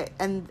this day,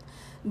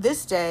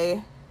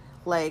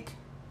 like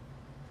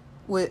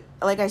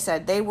I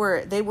said, they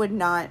would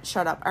not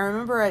shut up. I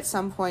remember at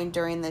some point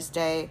during this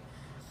day,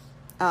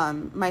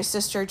 my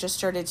sister just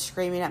started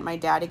screaming at my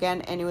dad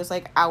again, and it was,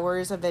 like,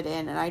 hours of it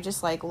in, and I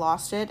just, like,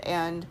 lost it,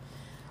 and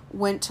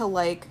went to,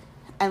 like,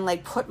 and,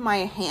 like, put my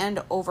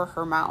hand over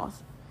her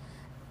mouth,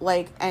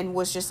 like, and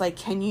was just like,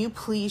 can you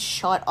please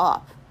shut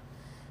up?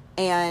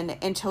 And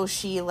until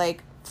she,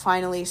 like,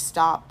 finally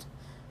stopped,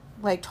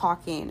 like,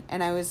 talking,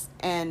 and I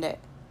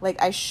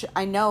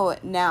know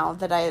now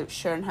that I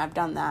shouldn't have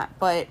done that,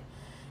 but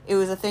it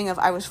was a thing of,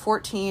 I was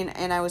 14,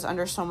 and I was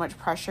under so much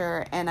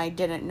pressure, and I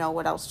didn't know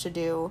what else to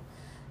do,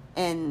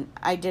 and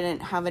I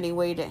didn't have any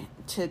way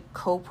to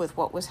cope with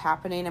what was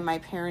happening, and my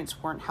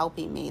parents weren't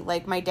helping me.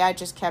 Like, my dad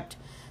just kept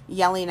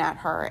yelling at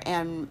her,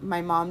 and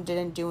my mom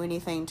didn't do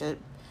anything to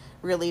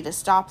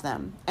stop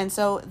them. And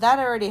so that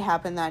already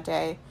happened that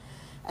day,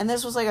 and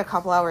this was, like, a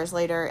couple hours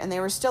later, and they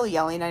were still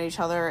yelling at each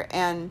other,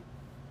 and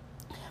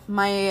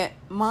my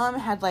mom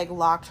had, like,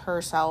 locked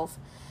herself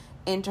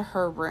into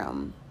her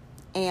room,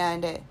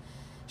 and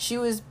she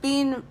was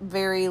being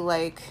very,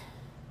 like,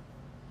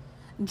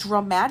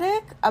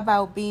 dramatic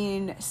about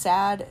being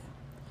sad.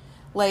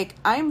 Like,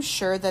 I'm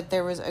sure that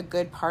there was a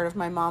good part of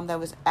my mom that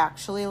was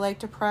actually, like,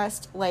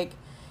 depressed. Like,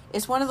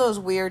 it's one of those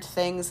weird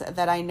things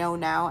that I know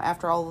now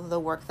after all of the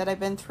work that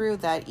I've been through,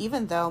 that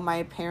even though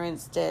my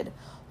parents did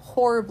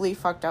horribly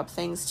fucked up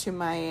things to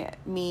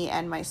me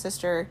and my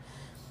sister,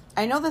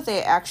 I know that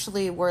they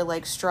actually were,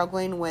 like,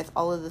 struggling with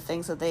all of the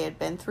things that they had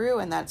been through,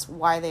 and that's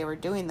why they were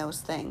doing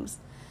those things.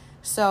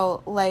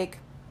 So, like,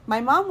 my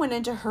mom went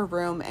into her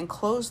room and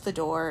closed the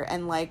door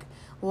and, like,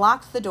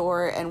 locked the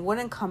door and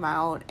wouldn't come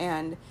out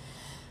and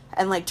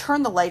like,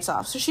 turned the lights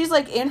off. So she's,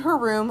 like, in her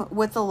room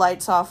with the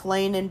lights off,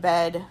 laying in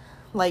bed,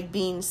 like,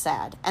 being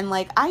sad. And,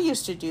 like, I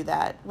used to do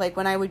that. Like,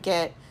 when I would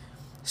get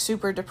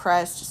super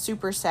depressed,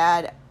 super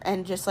sad,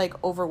 and just, like,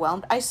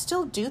 overwhelmed, I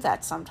still do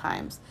that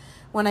sometimes.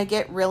 When I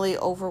get really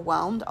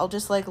overwhelmed, I'll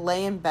just, like,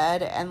 lay in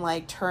bed and,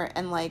 like, turn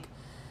on, like,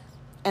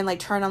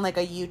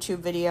 a YouTube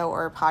video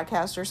or a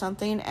podcast or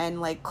something, and,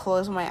 like,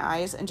 close my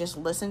eyes and just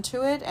listen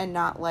to it, and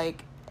not,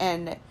 like,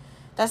 and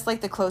that's,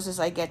 like, the closest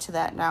I get to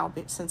that now,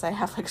 since I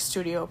have, like, a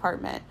studio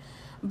apartment.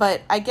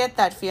 But I get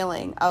that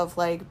feeling of,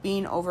 like,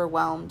 being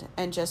overwhelmed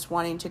and just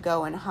wanting to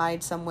go and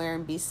hide somewhere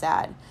and be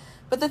sad.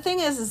 But the thing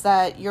is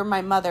that you're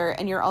my mother,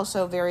 and you're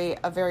also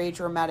a very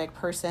dramatic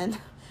person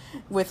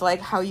with,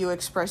 like, how you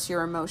express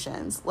your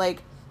emotions.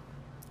 Like,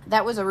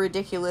 that was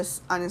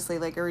honestly,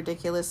 like, a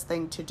ridiculous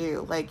thing to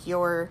do. Like,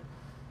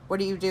 what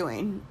are you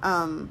doing?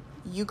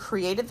 You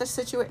created the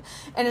situation.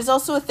 And it's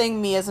also a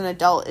thing, me as an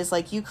adult, is,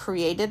 like, you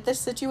created this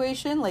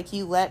situation. Like,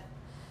 you let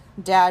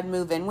dad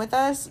move in with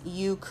us.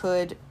 You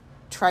could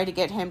try to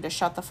get him to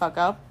shut the fuck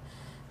up.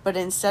 But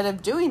instead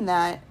of doing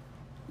that,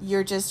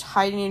 you're just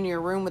hiding in your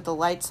room with the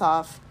lights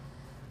off,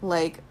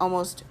 like,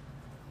 almost,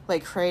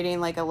 like, creating,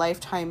 like, a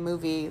Lifetime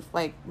movie,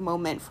 like,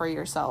 moment for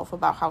yourself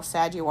about how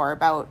sad you are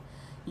about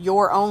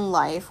your own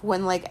life,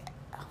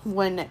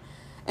 when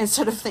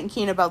instead of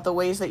thinking about the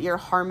ways that you're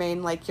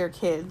harming, like, your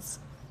kids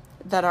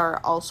that are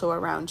also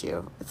around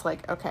you. It's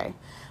like, okay.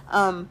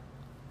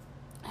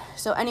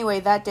 So anyway,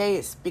 that day,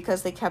 it's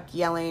because they kept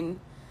yelling,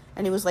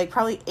 and it was, like,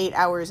 probably 8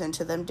 hours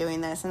into them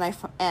doing this,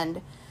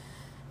 and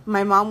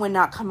my mom would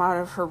not come out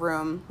of her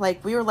room.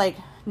 Like, we were, like,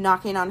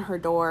 knocking on her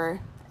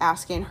door,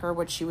 asking her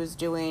what she was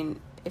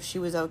doing, if she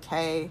was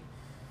okay,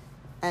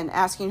 and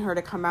asking her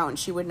to come out, and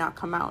she would not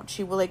come out.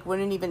 She, like,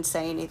 wouldn't even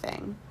say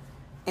anything.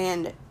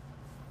 And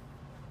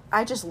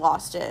I just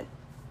lost it.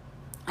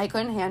 I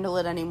couldn't handle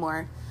it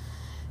anymore.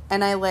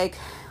 And I, like,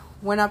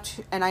 went up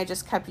to, and I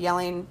just kept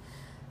yelling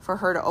for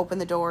her to open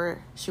the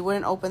door. She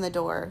wouldn't open the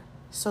door.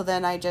 So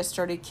then I just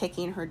started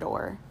kicking her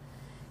door.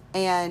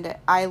 And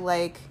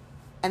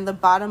and the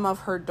bottom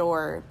of her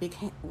door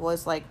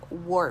was, like,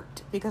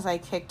 warped because I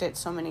kicked it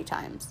so many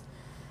times.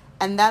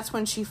 And that's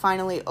when she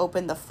finally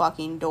opened the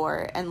fucking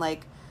door and,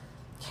 like,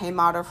 came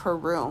out of her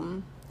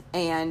room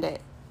and,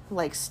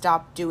 like,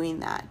 stopped doing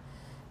that.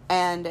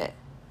 And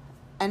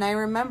I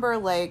remember,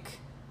 like,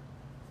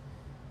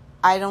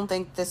 I don't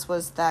think this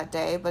was that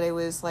day, but it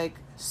was, like,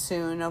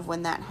 soon of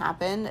when that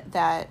happened,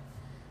 that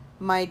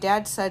my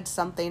dad said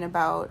something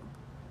about,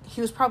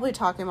 he was probably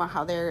talking about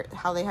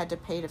how they had to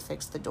pay to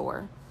fix the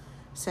door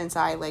since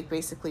I, like,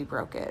 basically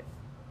broke it.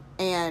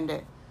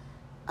 And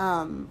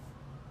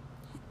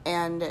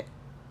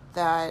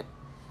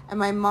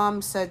my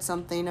mom said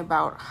something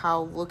about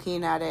how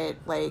looking at it,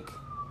 like,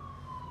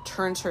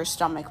 turns her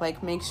stomach,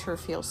 like, makes her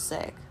feel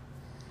sick.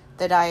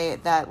 That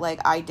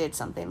I did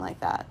something like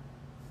that.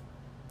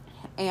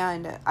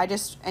 And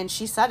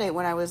she said it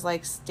when I was,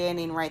 like,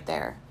 standing right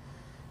there.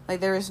 Like,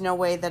 there was no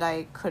way that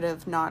I could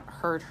have not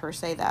heard her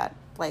say that.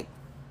 Like,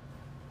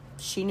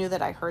 she knew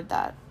that I heard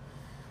that.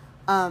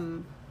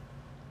 And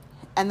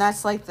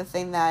that's, like, the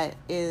thing that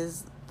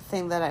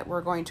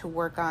we're going to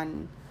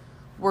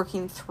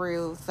working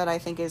through, that I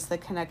think is the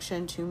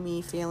connection to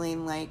me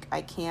feeling like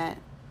I can't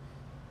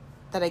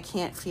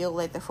feel,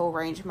 like, the full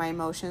range of my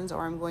emotions,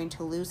 or I'm going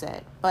to lose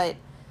it. But,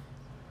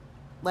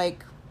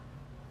 like,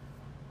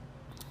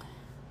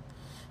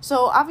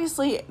 so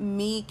obviously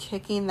me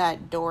kicking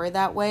that door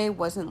that way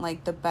wasn't,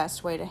 like, the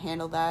best way to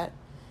handle that.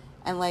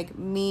 And, like,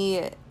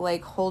 me,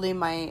 like, holding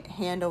my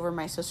hand over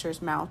my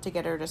sister's mouth to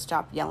get her to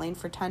stop yelling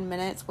for 10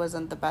 minutes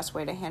wasn't the best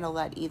way to handle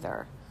that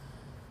either.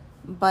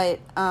 But,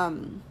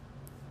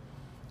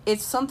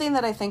 it's something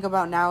that I think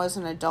about now as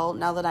an adult,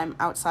 now that I'm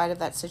outside of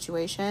that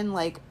situation.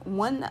 Like,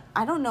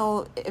 I don't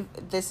know if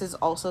this is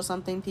also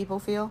something people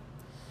feel,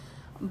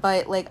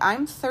 but, like,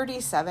 I'm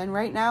 37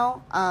 right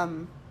now.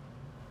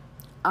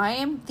 I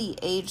am the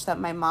age that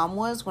my mom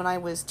was when I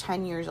was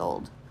 10 years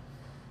old.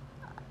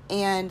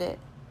 And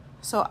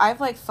so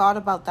I've, like, thought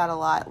about that a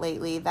lot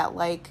lately, that,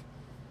 like,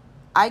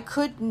 I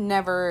could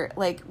never,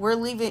 like,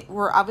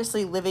 we're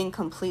obviously living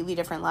completely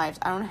different lives.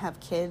 I don't have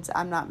kids.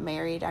 I'm not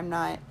married. I'm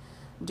not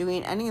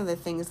doing any of the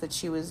things that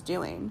she was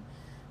doing.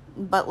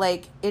 But,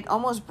 like, it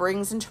almost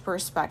brings into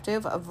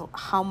perspective of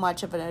how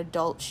much of an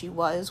adult she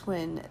was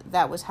when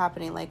that was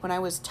happening. Like, when I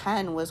was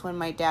 10 was when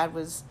my dad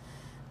was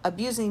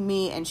abusing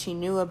me, and she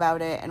knew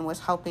about it and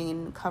was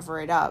helping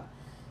cover it up.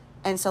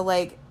 And so,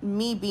 like,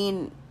 me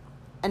being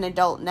an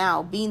adult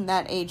now, being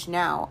that age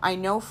now, I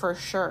know for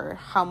sure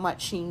how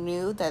much she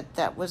knew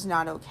that was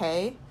not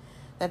okay,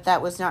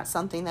 that was not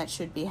something that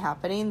should be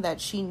happening,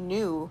 that she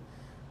knew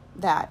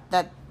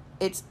that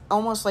it's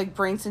almost, like,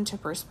 brings into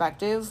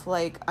perspective,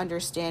 like,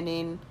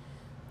 understanding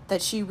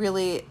that she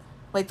really,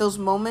 like, those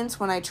moments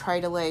when I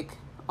try to, like,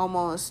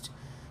 almost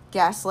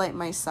gaslight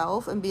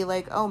myself and be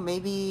like, oh,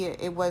 maybe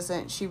it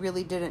wasn't, she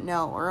really didn't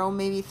know, or, oh,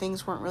 maybe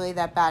things weren't really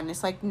that bad. And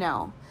it's like,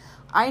 no,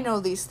 I know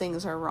these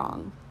things are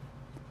wrong,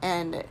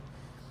 and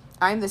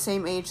I'm the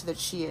same age that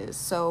she is,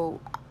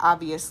 so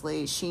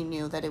obviously she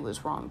knew that it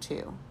was wrong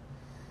too.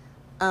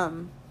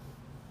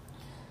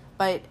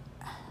 But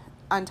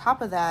on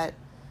top of that,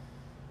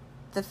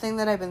 the thing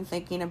that I've been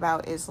thinking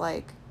about is,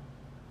 like,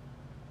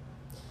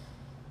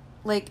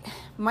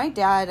 my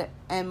dad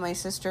and my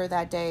sister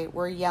that day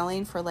were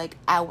yelling for, like,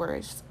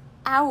 hours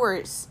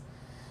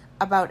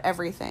about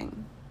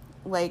everything.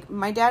 Like,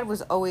 my dad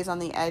was always on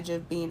the edge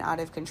of being out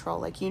of control.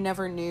 Like, you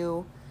never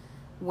knew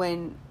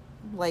when,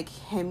 like,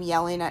 him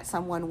yelling at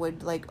someone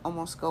would, like,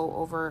 almost go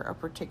over a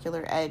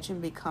particular edge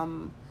and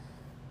become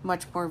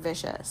much more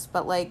vicious.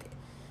 But, like,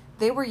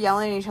 they were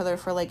yelling at each other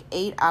for, like,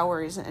 8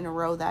 hours in a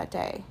row that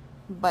day.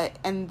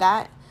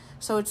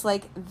 So it's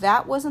like,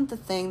 that wasn't the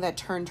thing that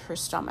turned her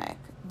stomach.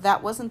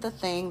 That wasn't the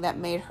thing that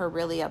made her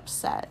really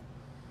upset.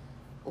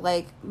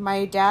 Like,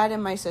 my dad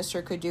and my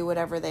sister could do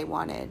whatever they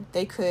wanted.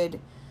 They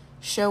could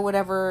show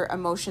whatever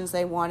emotions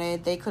they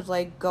wanted. They could,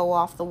 like, go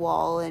off the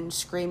wall and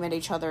scream at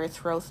each other,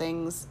 throw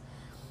things.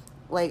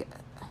 Like,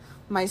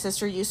 my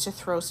sister used to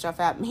throw stuff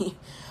at me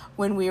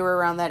when we were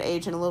around that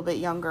age and a little bit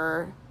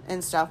younger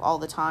and stuff all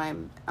the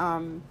time.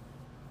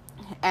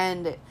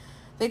 And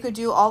they could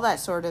do all that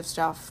sort of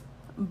stuff.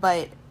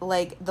 But,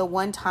 like, the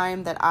one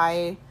time that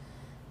I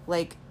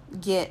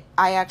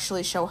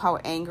actually show how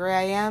angry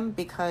I am,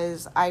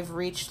 because I've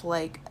reached,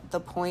 like,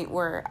 the point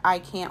where I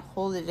can't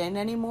hold it in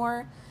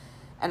anymore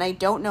and I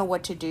don't know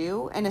what to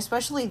do. And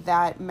especially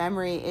that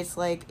memory, it's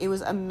like, it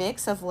was a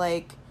mix of,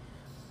 like,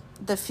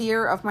 the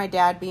fear of my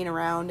dad being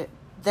around,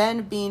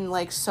 then being,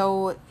 like,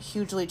 so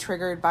hugely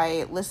triggered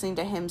by listening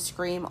to him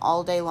scream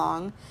all day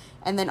long,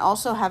 and then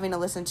also having to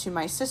listen to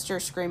my sister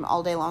scream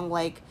all day long,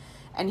 like,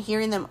 and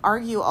hearing them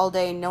argue all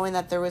day, knowing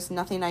that there was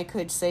nothing I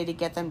could say to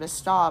get them to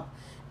stop.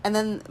 And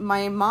then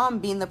my mom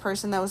being the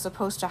person that was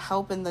supposed to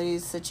help in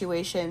these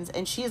situations,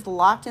 and she's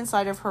locked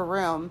inside of her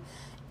room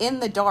in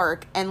the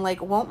dark and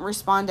like won't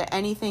respond to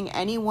anything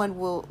anyone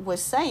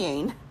was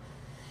saying.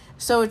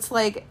 So it's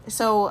like,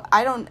 so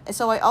I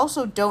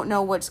also don't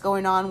know what's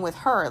going on with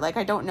her. Like,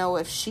 I don't know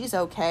if she's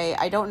okay.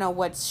 I don't know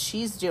what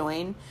she's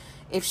doing,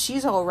 if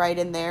she's all right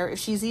in there, if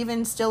she's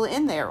even still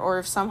in there, or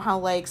if somehow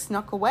like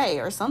snuck away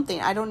or something.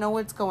 I don't know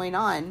what's going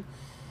on.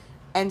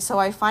 And so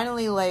I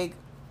finally, like,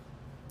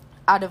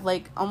 out of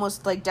like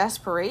almost like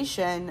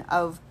desperation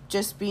of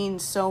just being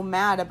so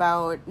mad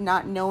about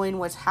not knowing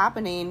what's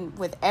happening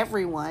with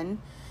everyone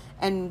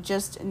and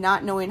just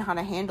not knowing how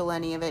to handle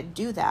any of it,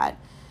 do that.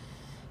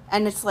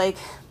 And it's like,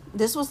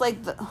 this was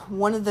like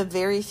one of the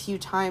very few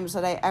times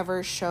that I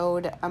ever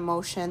showed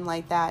emotion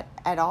like that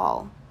at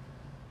all.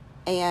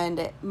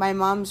 And my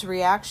mom's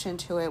reaction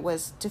to it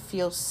was to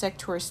feel sick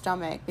to her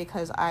stomach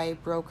because I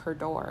broke her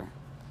door,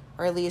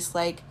 or at least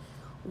like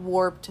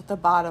warped the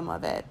bottom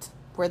of it,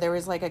 where there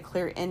was like a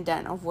clear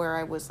indent of where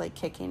I was like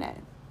kicking it.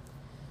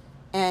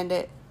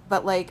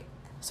 But like,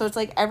 so it's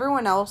like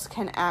everyone else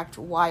can act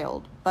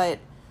wild, but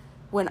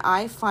when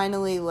I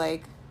finally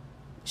like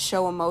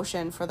show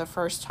emotion for the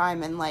first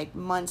time in like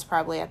months,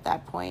 probably at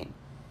that point,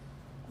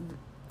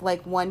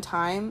 like one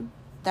time,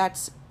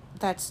 that's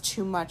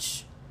too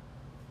much.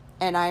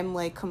 And I'm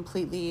like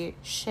completely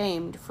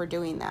shamed for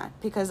doing that,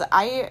 because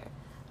I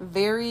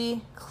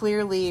very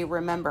clearly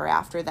remember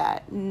after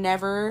that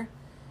never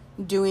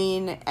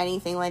doing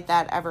anything like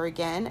that ever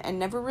again, and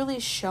never really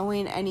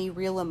showing any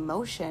real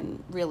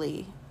emotion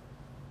really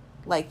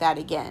like that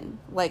again.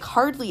 Like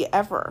hardly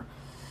ever.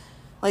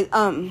 Like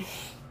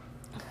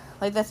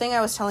the thing I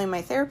was telling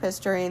my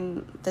therapist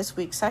during this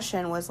week's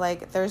session was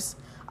like, there's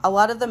a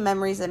lot of the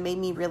memories that made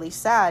me really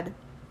sad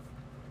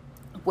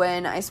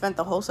when I spent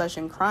the whole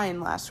session crying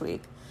last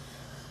week,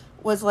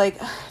 was like,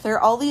 there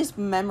are all these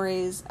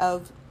memories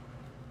of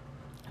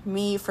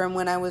me from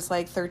when I was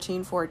like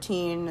 13,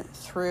 14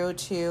 through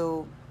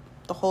to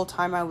the whole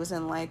time I was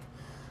in like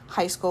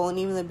high school and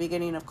even the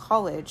beginning of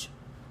college,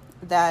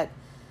 that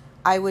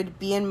I would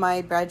be in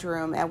my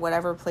bedroom at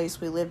whatever place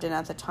we lived in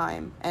at the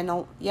time.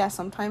 And yeah,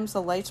 sometimes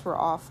the lights were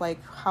off,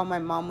 like how my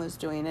mom was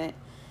doing it.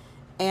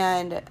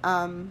 And,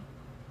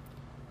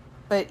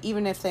 but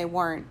even if they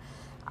weren't,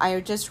 I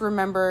just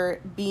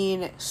remember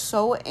being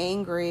so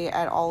angry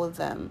at all of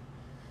them,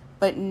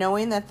 but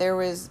knowing that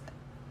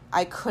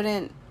I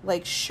couldn't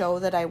like show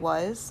that I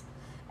was.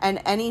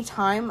 And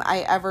anytime I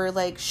ever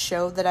like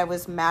showed that I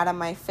was mad on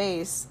my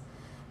face,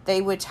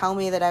 they would tell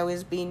me that I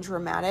was being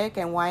dramatic,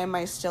 and why am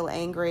I still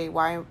angry?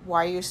 Why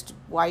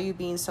are you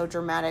being so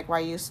dramatic? Why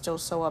are you still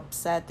so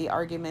upset? The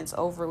argument's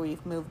over.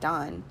 We've moved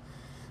on.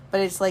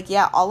 But it's like,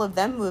 yeah, all of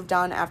them moved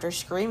on after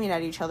screaming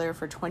at each other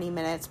for 20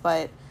 minutes,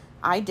 but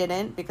I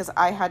didn't, because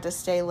I had to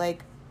stay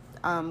like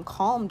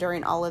calm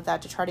during all of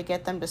that to try to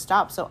get them to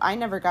stop. So I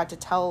never got to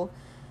tell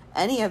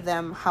any of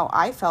them how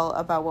I felt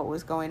about what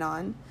was going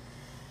on.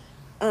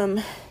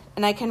 And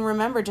I can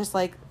remember just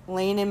like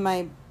laying in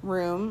my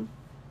room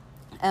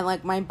and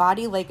like my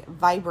body like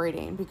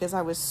vibrating because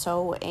I was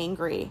so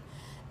angry.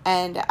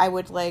 And I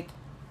would like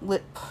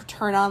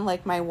turn on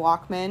like my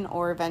Walkman,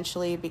 or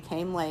eventually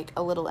became like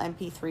a little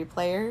MP3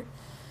 player,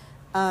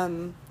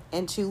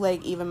 into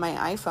like even my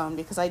iPhone,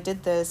 because I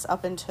did this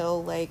up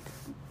until like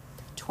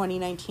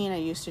 2019. I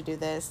used to do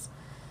this,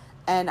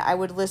 and I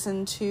would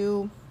listen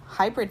to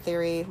Hybrid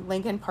Theory,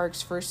 Linkin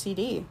Park's first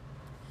CD.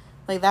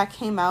 Like that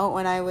came out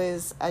when I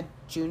was a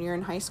junior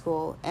in high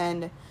school.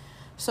 And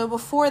so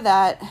before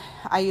that,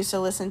 I used to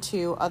listen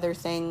to other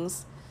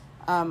things.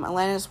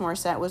 Alanis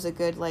Morissette was a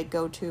good like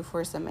go-to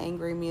for some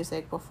angry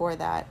music before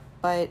that.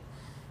 But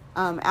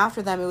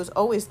after them, it was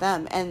always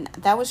them. And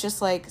that was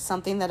just like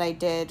something that I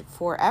did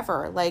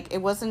forever. Like it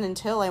wasn't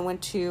until I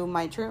went to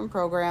my treatment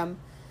program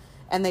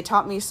and they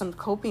taught me some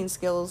coping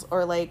skills,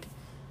 or like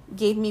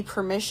gave me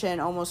permission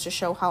almost to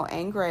show how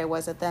angry I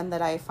was at them,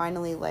 that I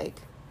finally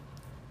like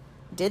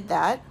did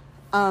that.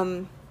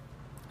 And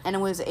I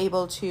was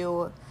able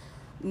to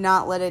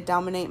not let it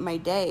dominate my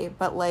day.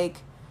 But like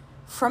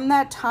from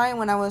that time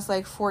when I was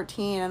like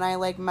 14 and I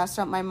like messed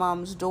up my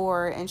mom's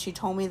door and she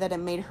told me that it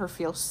made her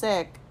feel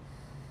sick,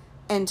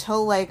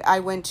 until like I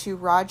went to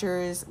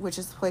Rogers, which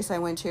is the place I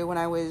went to when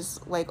I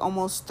was like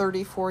almost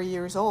 34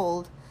 years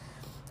old,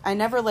 I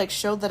never like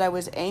showed that I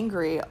was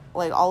angry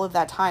like all of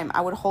that time.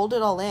 I would hold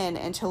it all in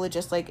until it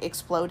just like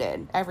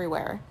exploded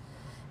everywhere.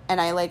 And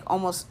I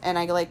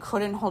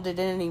couldn't hold it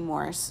in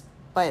anymore.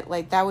 But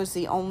like that was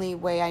the only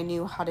way I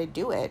knew how to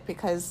do it,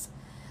 because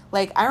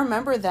like I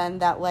remember then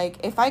that like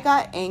if I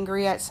got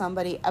angry at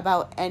somebody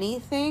about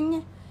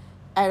anything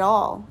at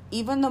all,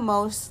 even the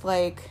most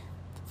like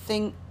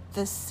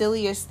the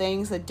silliest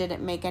things that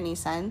didn't make any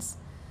sense,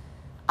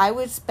 I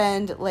would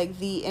spend like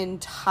the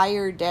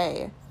entire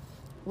day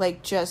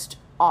like just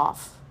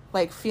off,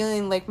 like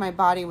feeling like my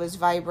body was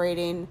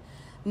vibrating,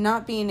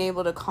 not being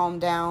able to calm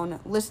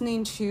down,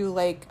 listening to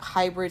like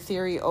Hybrid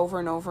Theory over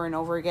and over and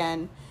over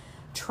again,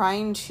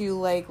 trying to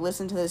like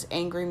listen to this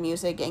angry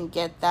music and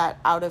get that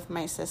out of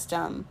my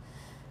system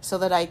so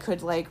that I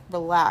could like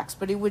relax.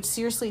 But it would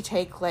seriously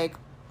take like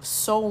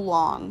so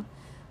long.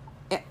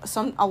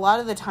 a lot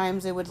of the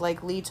times it would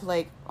like lead to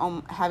like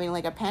having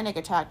like a panic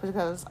attack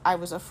because I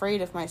was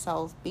afraid of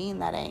myself being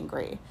that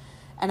angry,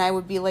 and I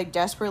would be like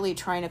desperately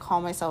trying to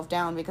calm myself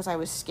down because I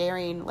was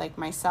scaring like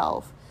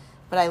myself,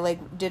 but I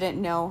like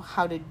didn't know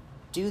how to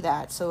do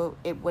that, so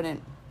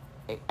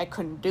I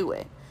couldn't do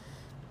it.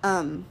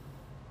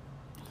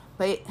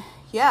 But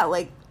yeah,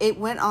 like it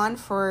went on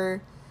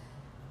for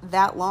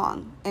that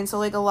long. And so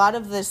like a lot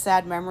of the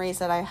sad memories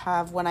that I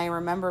have when I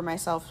remember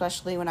myself,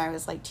 especially when I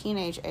was like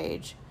teenage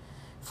age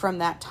from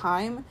that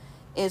time,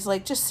 is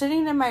like just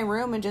sitting in my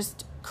room and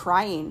just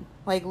crying,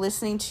 like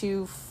listening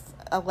to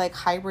like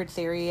Hybrid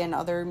Theory and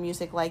other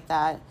music like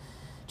that,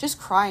 just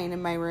crying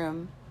in my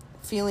room,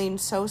 feeling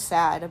so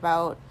sad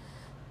about,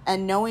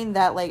 and knowing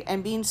that like,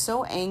 and being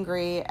so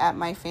angry at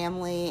my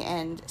family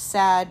and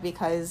sad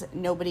because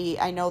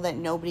I know that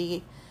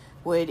nobody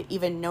would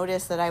even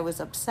notice that I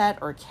was upset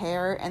or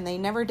care, and they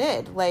never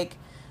did. Like,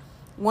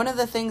 one of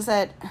the things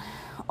that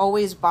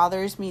always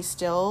bothers me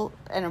still,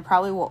 and it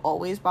probably will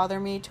always bother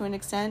me to an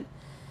extent,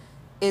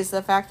 is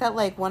the fact that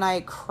like when I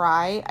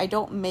cry, I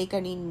don't make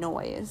any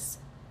noise.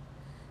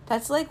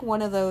 That's like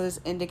one of those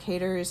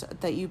indicators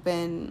that you've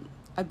been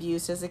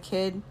abused as a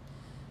kid.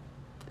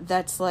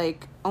 That's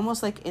like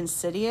almost like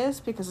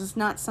insidious, because it's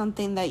not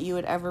something that you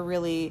would ever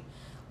really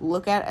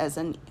look at as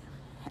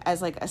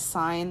like a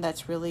sign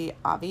that's really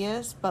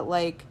obvious, but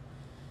like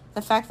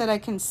the fact that I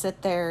can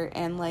sit there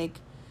and like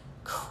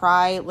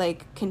cry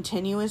like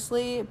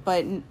continuously,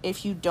 but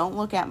if you don't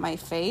look at my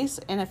face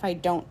and if I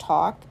don't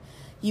talk,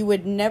 you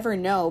would never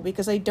know,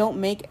 because I don't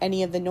make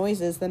any of the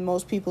noises that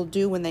most people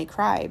do when they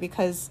cry,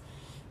 because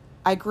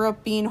I grew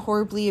up being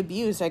horribly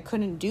abused. I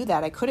couldn't do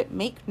that. I couldn't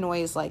make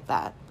noise like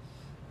that.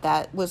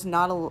 That was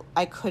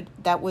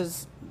that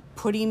was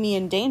putting me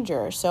in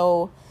danger.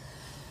 So,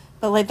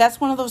 but like that's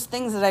one of those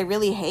things that I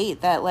really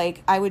hate, that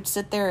like I would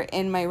sit there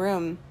in my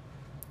room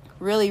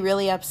really,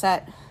 really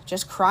upset,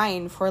 just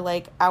crying for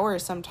like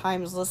hours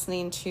sometimes,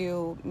 listening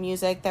to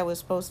music that was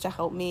supposed to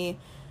help me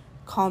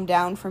calm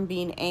down from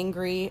being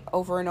angry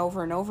over and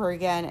over and over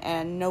again,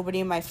 and nobody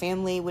in my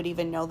family would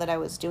even know that I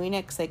was doing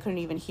it because they couldn't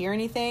even hear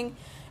anything,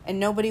 and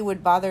nobody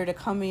would bother to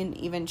come in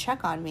even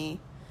check on me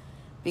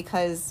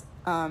because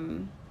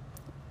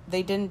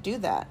they didn't do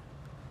that.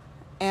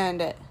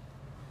 And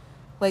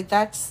like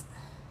that's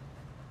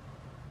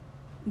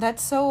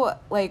so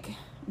like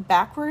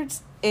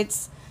backwards.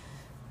 It's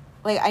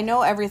like, I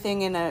know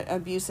everything in an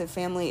abusive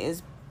family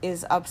is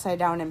upside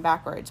down and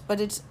backwards, but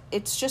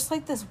it's just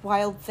like this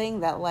wild thing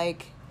that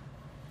like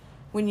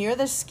when you're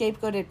the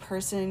scapegoated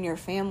person in your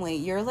family,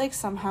 you're like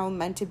somehow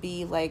meant to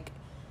be like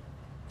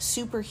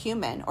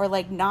superhuman or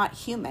like not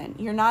human.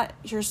 You're not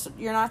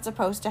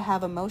supposed to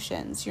have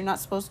emotions. You're not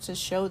supposed to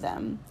show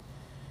them.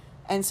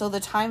 And so the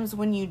times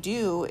when you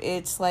do,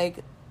 it's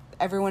like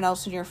everyone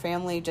else in your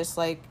family just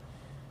like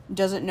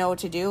doesn't know what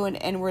to do and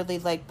inwardly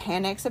like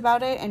panics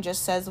about it and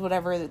just says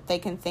whatever they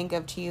can think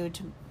of to you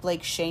to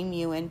like shame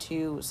you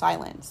into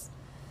silence.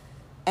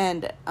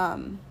 And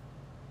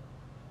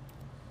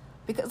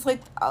because like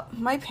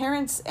my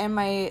parents and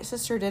my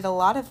sister did a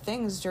lot of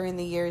things during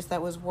the years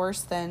that was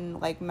worse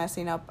than like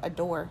messing up a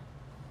door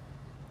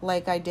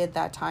like I did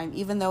that time,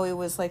 even though it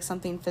was like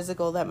something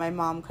physical that my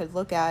mom could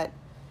look at.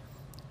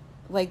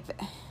 Like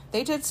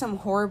they did some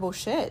horrible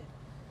shit,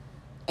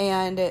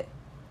 and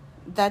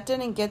that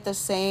didn't get the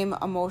same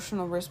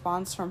emotional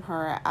response from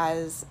her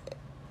as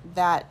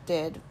that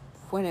did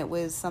when it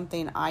was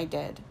something I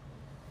did.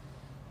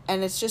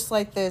 And it's just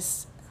like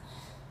this,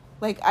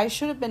 like I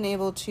should have been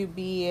able to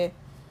be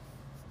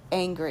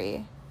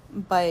angry,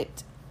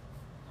 but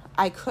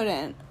I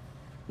couldn't.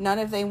 None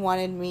of them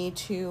wanted me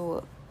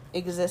to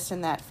exist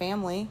in that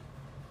family.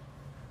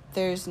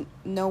 There's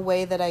no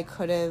way that I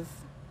could have,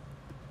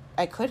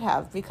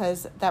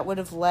 because that would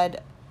have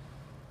led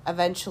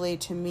eventually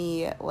to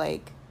me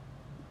like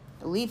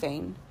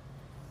leaving,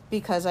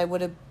 because I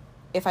would have,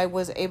 if I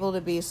was able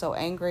to be so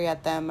angry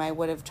at them, I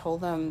would have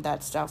told them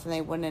that stuff and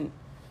it wouldn't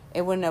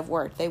have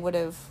worked. They would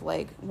have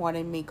like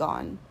wanted me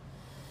gone.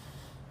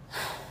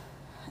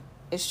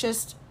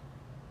 It's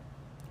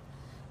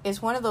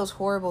one of those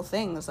horrible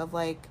things of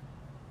like,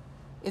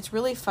 it's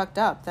really fucked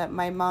up that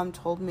my mom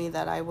told me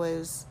that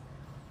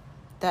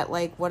that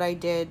like what I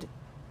did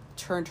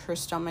turned her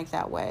stomach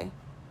that way.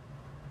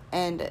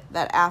 And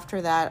that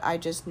after that, I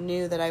just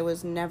knew that I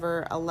was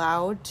never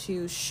allowed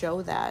to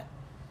show that.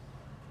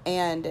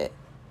 And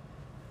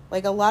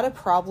like a lot of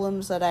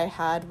problems that I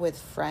had with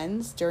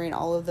friends during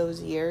all of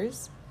those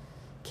years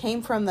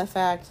came from the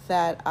fact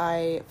that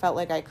I felt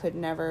like I could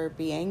never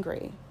be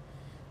angry.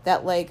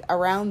 That like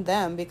around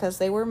them, because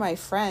they were my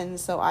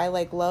friends, so I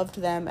like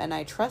loved them and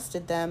I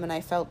trusted them and I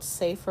felt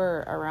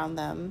safer around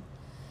them,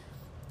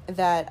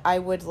 that I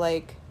would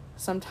like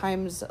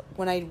sometimes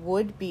when I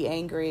would be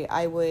angry,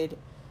 I would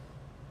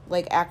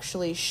like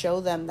actually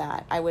show them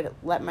that.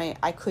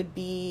 I could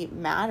be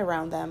mad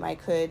around them. I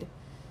could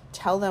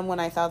tell them when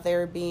I thought they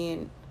were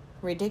being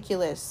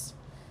ridiculous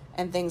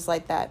and things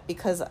like that,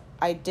 because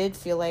I did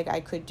feel like I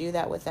could do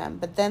that with them.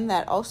 But then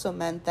that also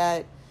meant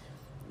that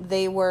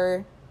they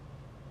were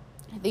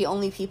the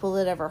only people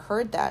that ever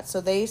heard that.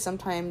 So they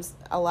sometimes,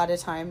 a lot of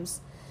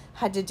times,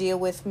 had to deal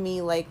with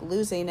me, like,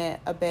 losing it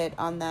a bit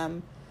on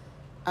them.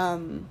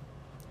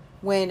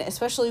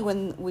 Especially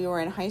when we were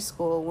in high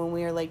school, when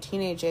we were, like,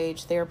 teenage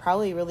age, they were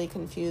probably really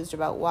confused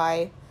about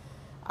why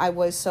I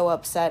was so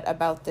upset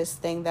about this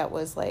thing that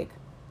was, like,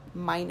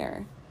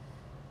 minor.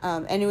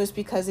 And it was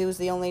because it was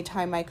the only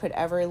time I could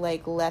ever,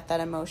 like, let that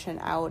emotion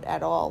out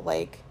at all.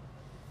 Like,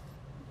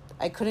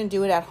 I couldn't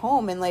do it at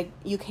home, and, like,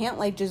 you can't,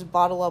 like, just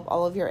bottle up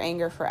all of your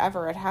anger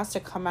forever. It has to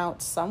come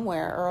out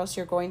somewhere, or else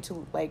you're going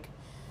to, like,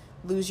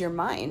 lose your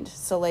mind.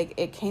 So, like,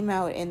 it came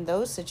out in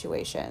those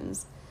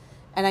situations,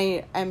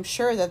 and I'm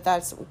sure that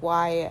that's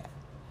why,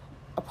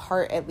 a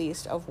part, at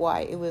least, of why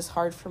it was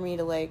hard for me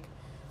to, like,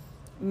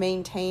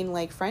 maintain,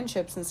 like,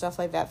 friendships and stuff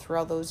like that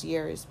throughout those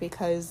years,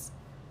 because,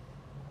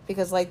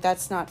 like,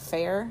 that's not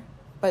fair,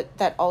 but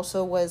that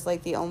also was,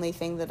 like, the only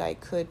thing that I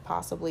could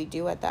possibly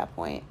do at that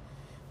point,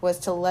 was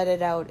to let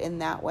it out in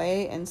that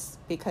way. And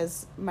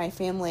because my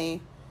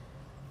family,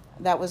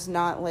 that was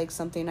not, like,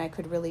 something I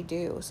could really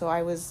do. So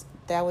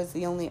that was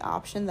the only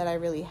option that I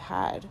really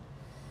had.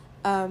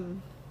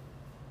 And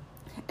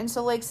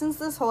so, like, since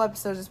this whole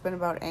episode has been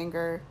about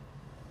anger,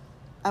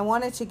 I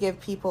wanted to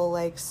give people,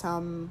 like,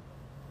 some,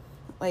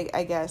 like,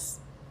 I guess,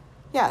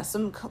 yeah,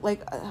 some,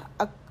 like,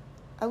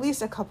 at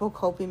least a couple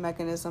coping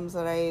mechanisms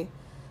that I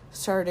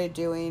started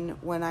doing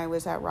when I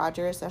was at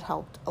Rogers that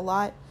helped a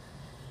lot.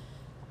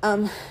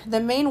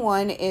 The main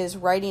one is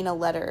writing a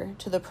letter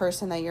to the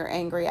person that you're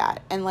angry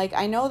at. And, like,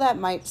 I know that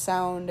might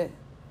sound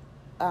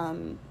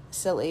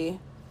silly,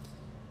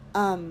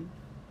 but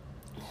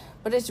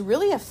it's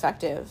really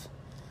effective,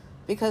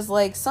 because,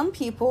 like,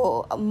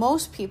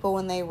 most people,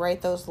 when they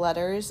write those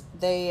letters,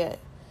 they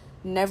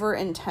never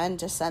intend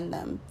to send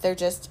them. They're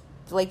just,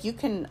 like,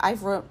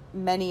 I've wrote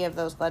many of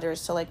those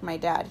letters to, like, my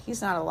dad.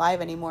 He's not alive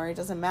anymore. It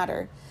doesn't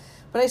matter,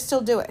 but I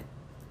still do it.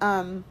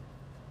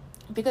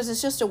 Because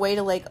it's just a way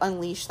to, like,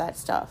 unleash that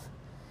stuff.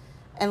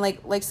 And,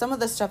 like some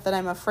of the stuff that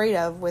I'm afraid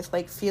of with,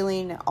 like,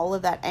 feeling all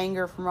of that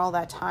anger from all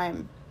that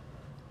time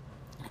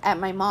at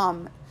my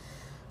mom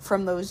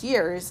from those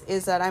years,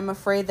 is that I'm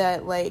afraid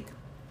that, like,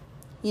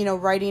 you know,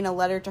 writing a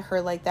letter to her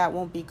like that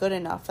won't be good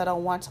enough, that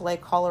I'll want to,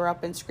 like, call her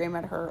up and scream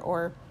at her,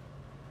 or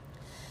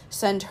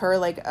send her,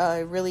 like,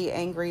 really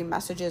angry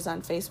messages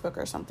on Facebook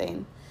or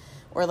something,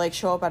 or, like,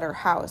 show up at her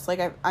house.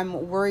 Like,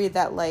 I'm worried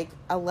that, like,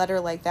 a letter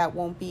like that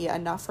won't be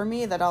enough for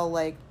me, that I'll,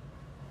 like,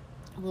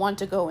 want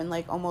to go and,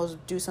 like,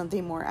 almost do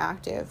something more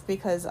active,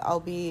 because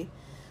I'll be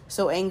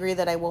so angry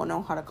that I won't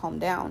know how to calm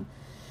down.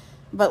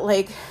 But,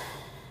 like,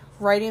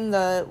 writing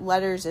the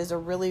letters is a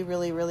really,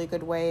 really, really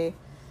good way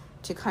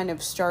to kind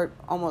of start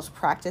almost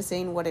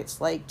practicing what it's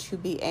like to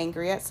be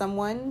angry at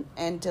someone,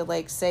 and to,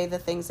 like, say the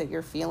things that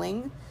you're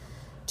feeling,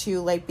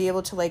 to, like, be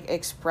able to, like,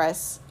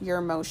 express your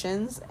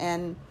emotions,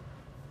 and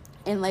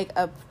in, like,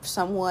 a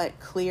somewhat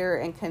clear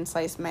and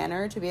concise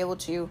manner, to be able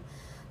to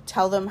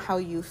tell them how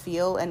you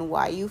feel and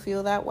why you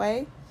feel that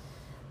way.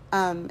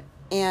 And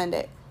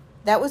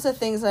that was the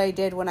things that I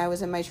did when I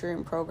was in my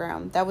treatment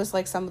program. That was,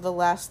 like, some of the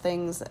last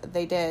things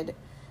they did,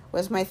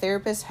 was my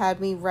therapist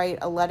had me write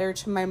a letter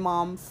to my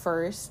mom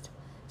first,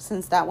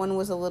 since that one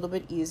was a little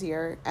bit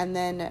easier, and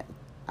then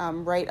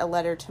write a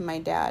letter to my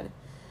dad.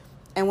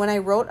 And when I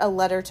wrote a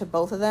letter to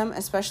both of them,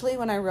 especially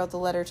when I wrote the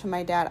letter to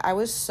my dad, I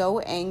was so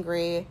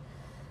angry.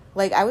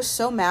 Like, I was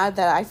so mad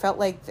that I felt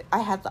like I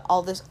had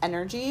all this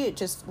energy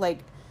just,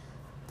 like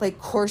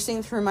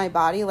coursing through my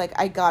body. Like,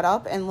 I got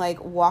up and,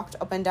 like, walked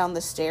up and down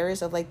the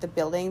stairs of, like, the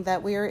building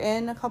that we were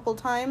in a couple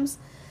times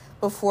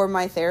before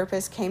my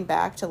therapist came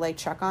back to, like,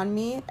 check on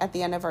me at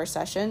the end of our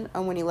session,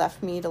 and when he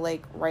left me to,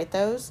 like, write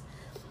those,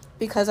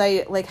 because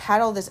I, like,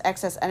 had all this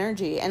excess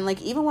energy. And, like,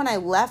 even when I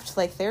left,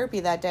 like, therapy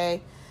that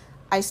day,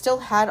 I still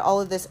had all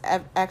of this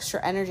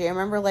extra energy. I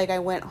remember, like, I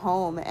went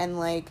home and,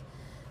 like,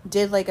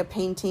 did, like, a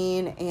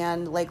painting,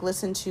 and, like,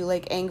 listened to,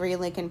 like, angry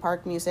Linkin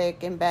Park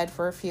music in bed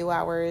for a few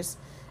hours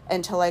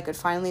until I could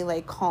finally,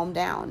 like, calm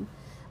down.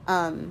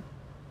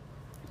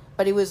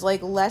 But it was,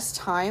 like, less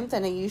time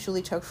than it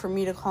usually took for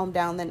me to calm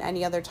down than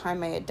any other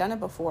time I had done it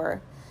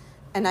before.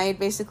 And I had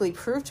basically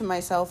proved to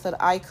myself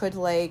that I could,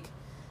 like,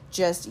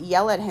 just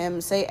yell at him,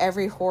 say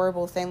every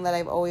horrible thing that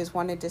I've always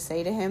wanted to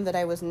say to him that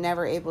I was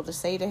never able to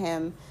say to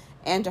him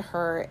and to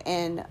her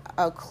in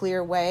a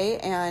clear way,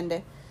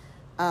 and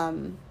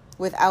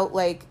without,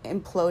 like,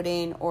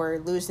 imploding or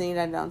losing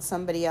it on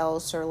somebody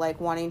else, or,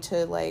 like, wanting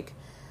to, like,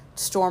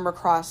 storm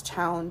across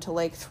town to,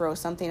 like, throw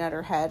something at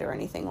her head or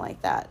anything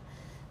like that.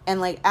 And,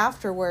 like,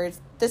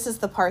 afterwards, this is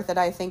the part that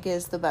I think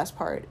is the best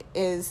part,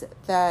 is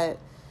that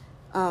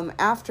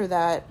after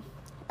that,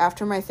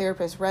 after my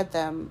therapist read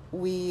them,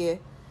 we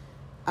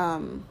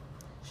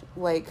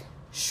like,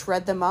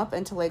 shred them up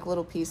into, like,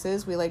 little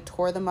pieces. We, like,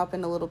 tore them up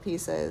into little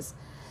pieces,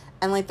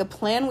 and, like, the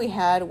plan we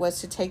had was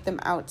to take them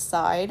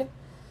outside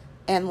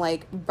and,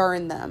 like,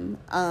 burn them.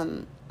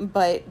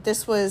 But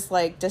this was,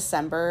 like,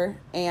 December,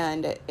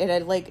 and it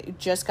had, like,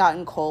 just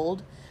gotten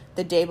cold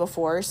the day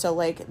before, so,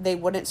 like, they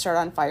wouldn't start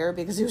on fire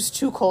because it was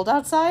too cold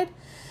outside.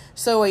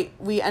 So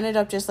we ended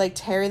up just like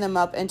tearing them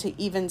up into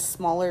even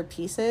smaller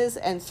pieces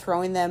and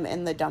throwing them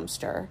in the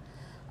dumpster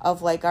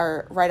of like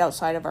our right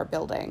outside of our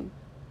building.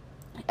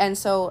 And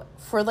so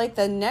for like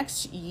the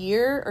next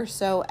year or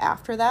so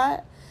after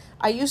that,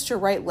 I used to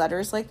write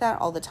letters like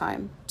that all the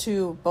time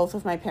to both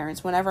of my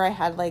parents. Whenever I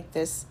had like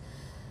this,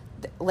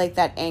 like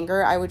that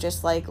anger, I would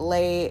just like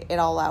lay it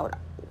all out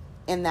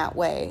in that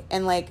way.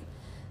 And like,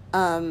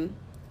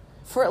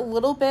 for a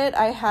little bit,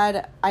 I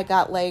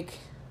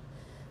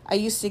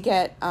used to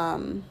get,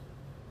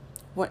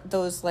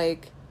 those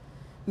like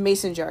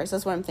mason jars.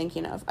 That's what I'm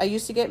thinking of. I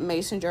used to get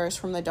mason jars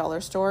from the dollar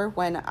store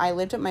when I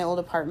lived at my old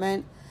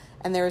apartment,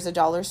 and there was a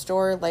dollar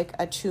store like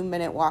a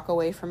 2-minute walk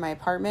away from my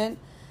apartment,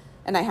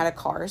 and I had a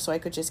car, so I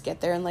could just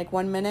get there in like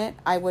 1 minute.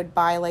 I would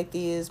buy like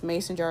these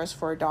mason jars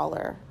for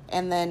 $1,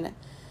 and then,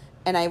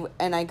 and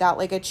I got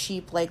like a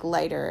cheap like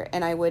lighter,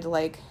 and I would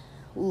like,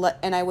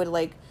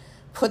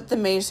 put the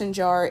mason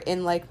jar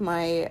in like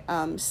my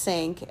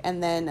sink,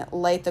 and then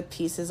light the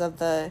pieces of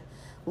the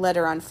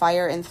letter on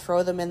fire and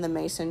throw them in the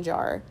mason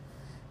jar.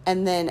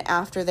 And then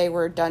after they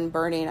were done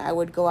burning, I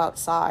would go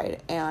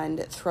outside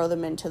and throw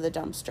them into the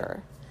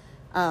dumpster,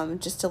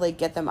 just to like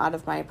get them out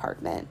of my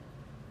apartment.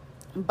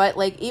 But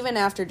like even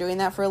after doing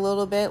that for a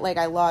little bit,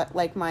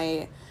 like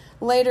my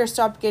lighter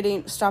stopped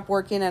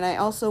working, and I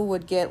also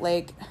would get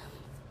like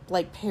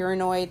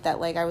paranoid that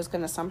like I was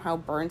gonna somehow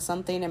burn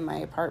something in my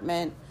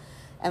apartment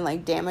and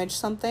like damage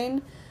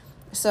something.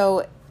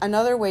 So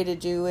another way to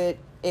do it,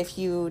 if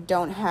you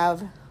don't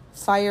have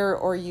fire,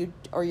 or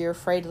you're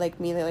afraid like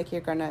me that like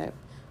you're gonna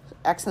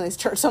accidentally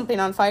start something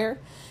on fire,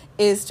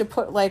 is to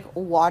put like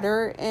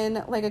water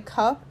in like a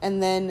cup,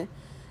 and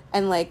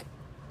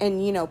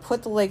you know,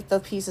 put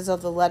the pieces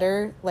of the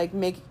letter, like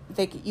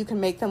you can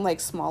make them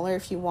like smaller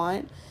if you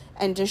want,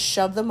 and just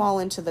shove them all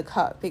into the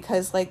cup,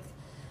 because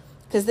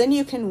then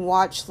you can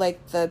watch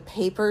like the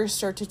paper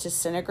start to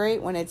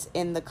disintegrate when it's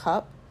in the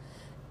cup.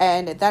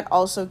 And that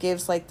also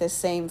gives like the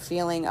same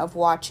feeling of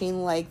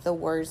watching like the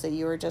words that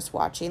you were just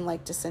watching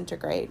like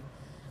disintegrate.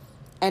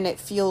 And it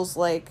feels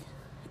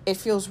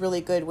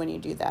really good when you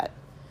do that.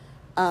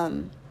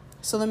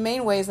 So the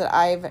main ways that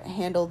I've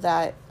handled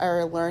that,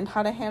 or learned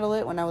how to handle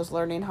it when I was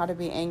learning how to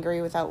be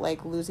angry without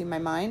like losing my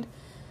mind,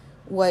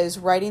 was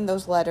writing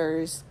those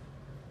letters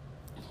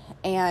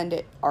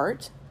and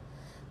art.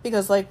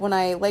 Because like when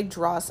I like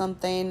draw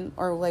something,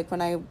 or like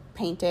when I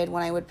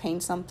would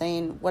paint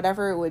something,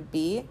 whatever it would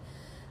be,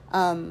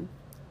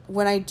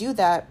 when I do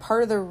that,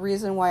 part of the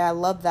reason why I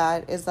love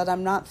that is that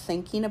I'm not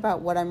thinking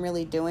about what I'm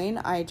really doing.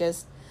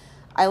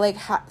 A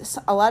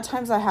lot of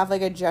times I have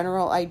like a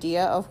general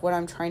idea of what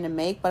I'm trying to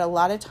make, but a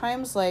lot of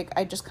times like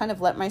I just kind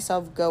of let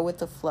myself go with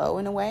the flow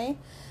in a way.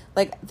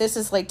 Like this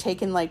is like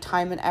taking like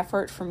time and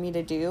effort for me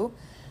to do,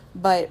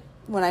 but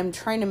when I'm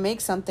trying to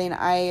make something,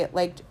 I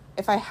like,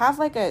 if I have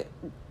like an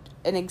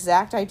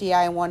exact idea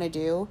I want to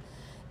do,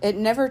 it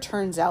never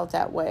turns out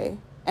that way,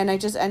 and I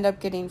just end up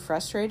getting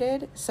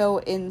frustrated. So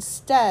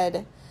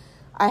instead,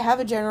 I have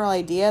a general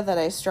idea that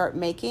I start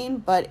making,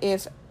 but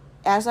if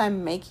as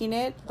I'm making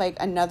it, like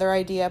another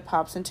idea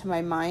pops into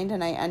my mind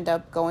and I end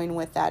up going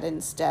with that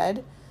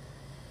instead,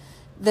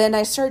 then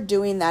I start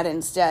doing that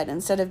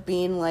instead of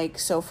being like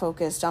so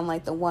focused on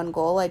like the one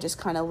goal. I just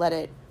kind of let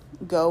it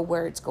go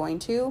where it's going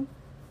to.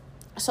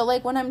 So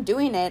like when I'm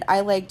doing it, I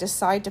like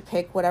decide to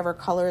pick whatever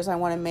colors I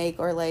want to make,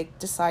 or like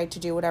decide to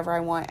do whatever I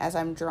want as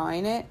I'm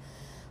drawing it.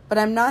 But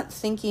I'm not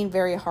thinking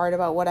very hard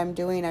about what I'm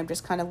doing. I'm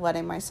just kind of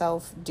letting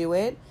myself do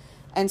it.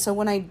 And so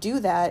when I do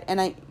that,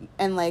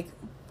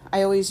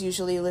 I always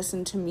usually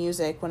listen to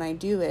music when I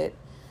do it,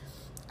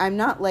 I'm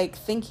not like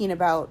thinking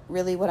about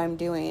really what I'm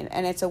doing.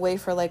 And it's a way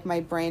for like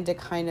my brain to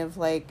kind of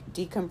like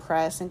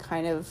decompress and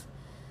kind of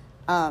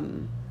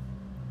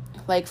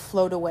like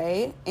float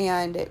away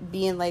and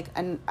be in like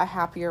a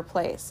happier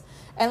place.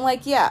 And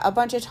like, yeah, a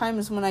bunch of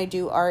times when I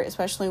do art,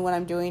 especially when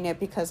I'm doing it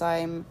because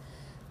I'm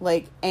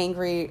like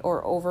angry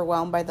or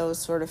overwhelmed by those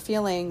sort of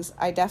feelings,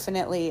 I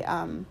definitely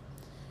am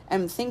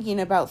thinking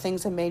about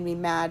things that made me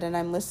mad, and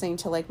I'm listening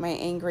to like my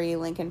angry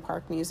Linkin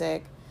Park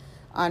music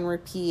on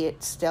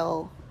repeat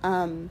still,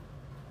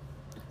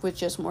 with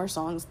just more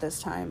songs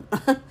this time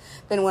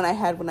than when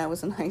I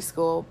was in high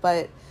school.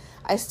 But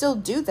I still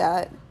do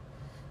that,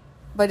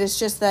 but it's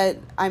just that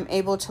I'm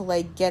able to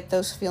like get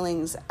those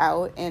feelings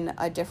out in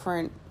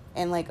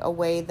a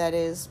way that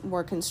is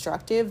more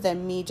constructive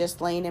than me just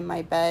laying in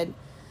my bed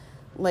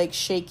like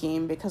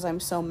shaking because I'm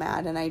so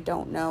mad and I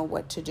don't know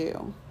what to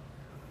do.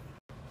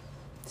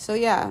 So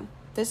yeah,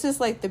 this is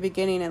like the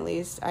beginning, at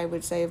least I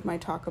would say, of my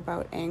talk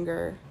about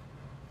anger.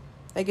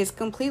 Like, it's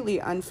completely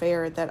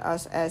unfair that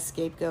us as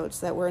scapegoats,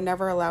 that we're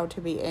never allowed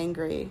to be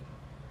angry.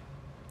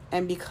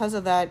 And because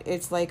of that,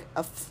 it's like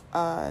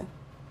a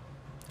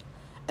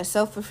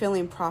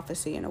self-fulfilling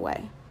prophecy in a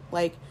way.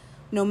 Like,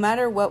 no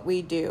matter what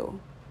we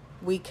do,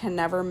 we can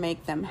never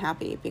make them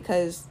happy,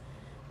 because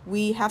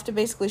we have to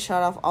basically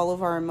shut off all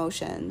of our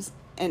emotions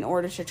in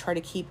order to try to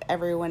keep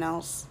everyone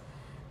else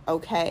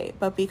okay.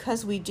 But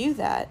because we do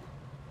that,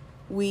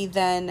 we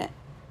then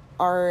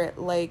are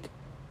like,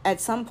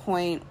 at some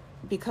point,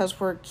 because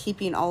we're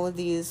keeping all of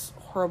these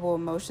horrible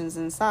emotions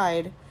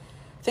inside,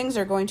 things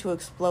are going to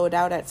explode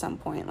out at some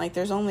point. Like,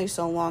 there's only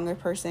so long a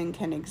person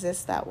can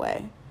exist that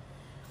way.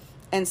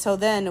 And so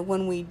then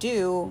when we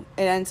do,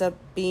 it ends up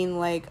being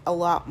like a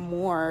lot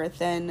more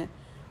than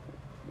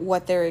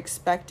what they're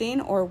expecting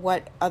or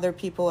what other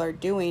people are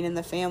doing in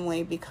the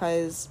family,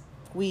 because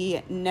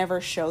we never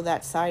show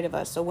that side of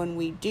us. So when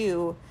we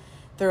do,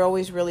 they're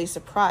always really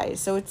surprised.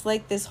 So it's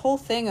like this whole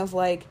thing of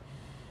like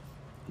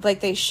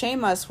they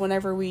shame us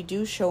whenever we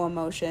do show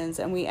emotions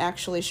and we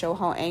actually show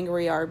how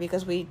angry we are,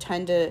 because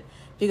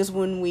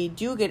when we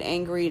do get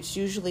angry, it's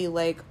usually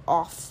like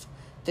off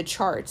the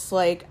charts.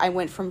 Like, I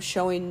went from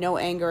showing no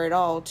anger at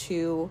all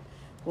to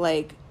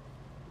like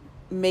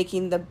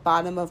making the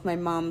bottom of my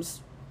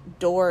mom's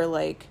door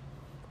like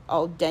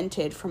all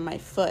dented from my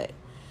foot,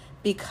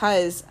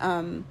 because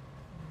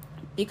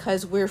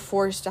we're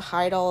forced to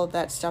hide all of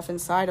that stuff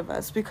inside of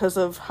us because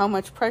of how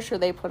much pressure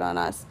they put on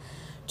us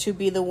to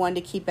be the one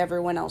to keep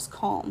everyone else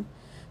calm.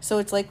 So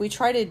it's like we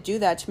try to do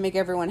that to make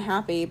everyone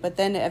happy, but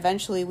then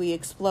eventually we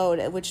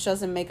explode, which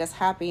doesn't make us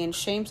happy and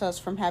shames us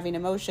from having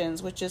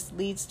emotions, which just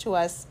leads to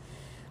us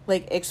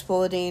like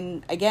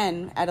exploding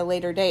again at a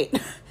later date.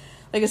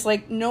 Like, it's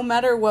like no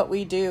matter what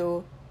we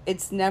do,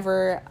 it's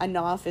never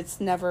enough. It's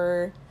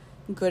never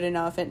good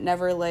enough. It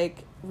never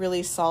like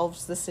really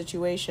solves the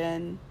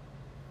situation.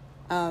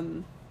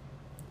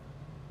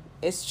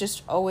 It's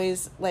just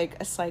always like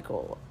a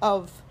cycle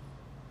of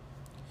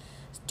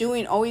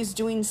always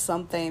doing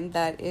something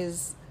that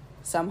is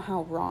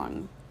somehow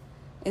wrong.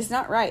 It's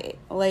not right.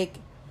 Like,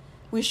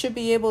 we should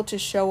be able to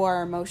show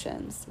our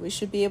emotions. We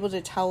should be able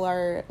to tell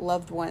our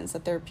loved ones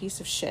that they're a piece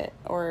of shit,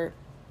 or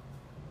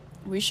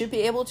we should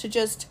be able to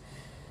just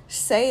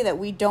say that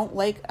we don't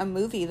like a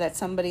movie that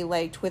somebody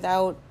liked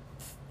without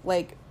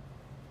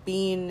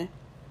spending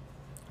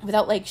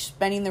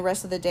the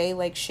rest of the day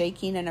like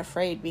shaking and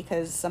afraid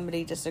because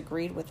somebody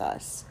disagreed with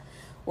us,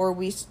 or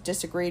we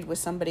disagreed with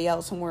somebody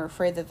else and we're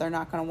afraid that they're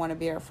not going to want to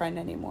be our friend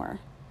anymore.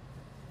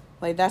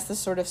 Like, that's the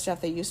sort of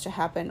stuff that used to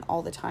happen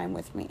all the time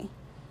with me.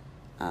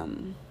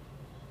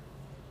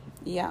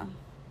 Yeah.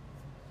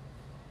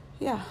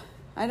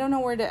 I don't know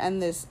where to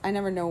end this. I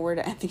never know where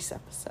to end these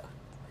episodes.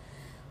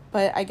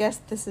 But I guess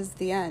this is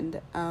the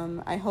end.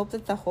 I hope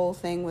that the whole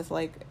thing with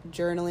like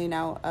journaling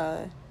out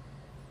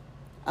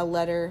a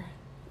letter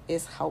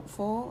is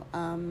helpful.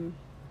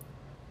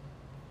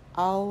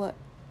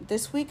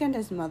 This weekend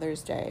is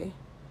Mother's Day,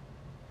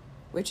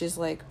 which is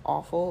like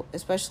awful,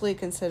 especially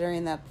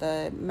considering that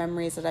the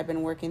memories that I've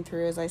been working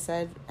through, as I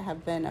said,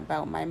 have been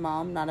about my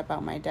mom, not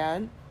about my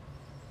dad.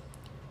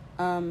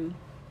 So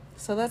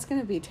that's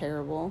going to be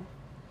terrible.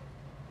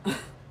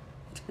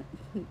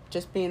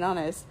 Just being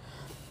honest.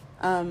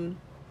 And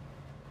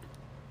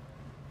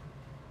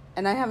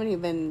I haven't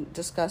even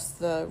discussed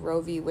the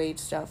Roe v. Wade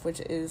stuff, which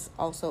is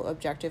also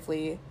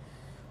objectively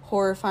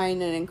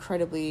horrifying and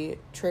incredibly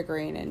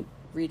triggering and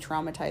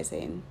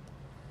re-traumatizing.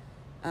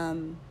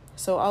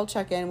 So I'll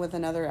check in with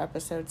another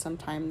episode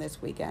sometime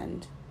this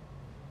weekend.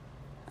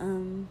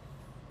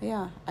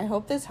 Yeah, I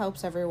hope this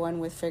helps everyone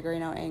with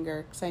figuring out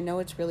anger, because I know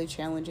it's really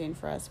challenging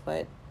for us,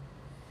 but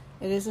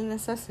it is a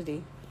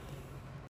necessity.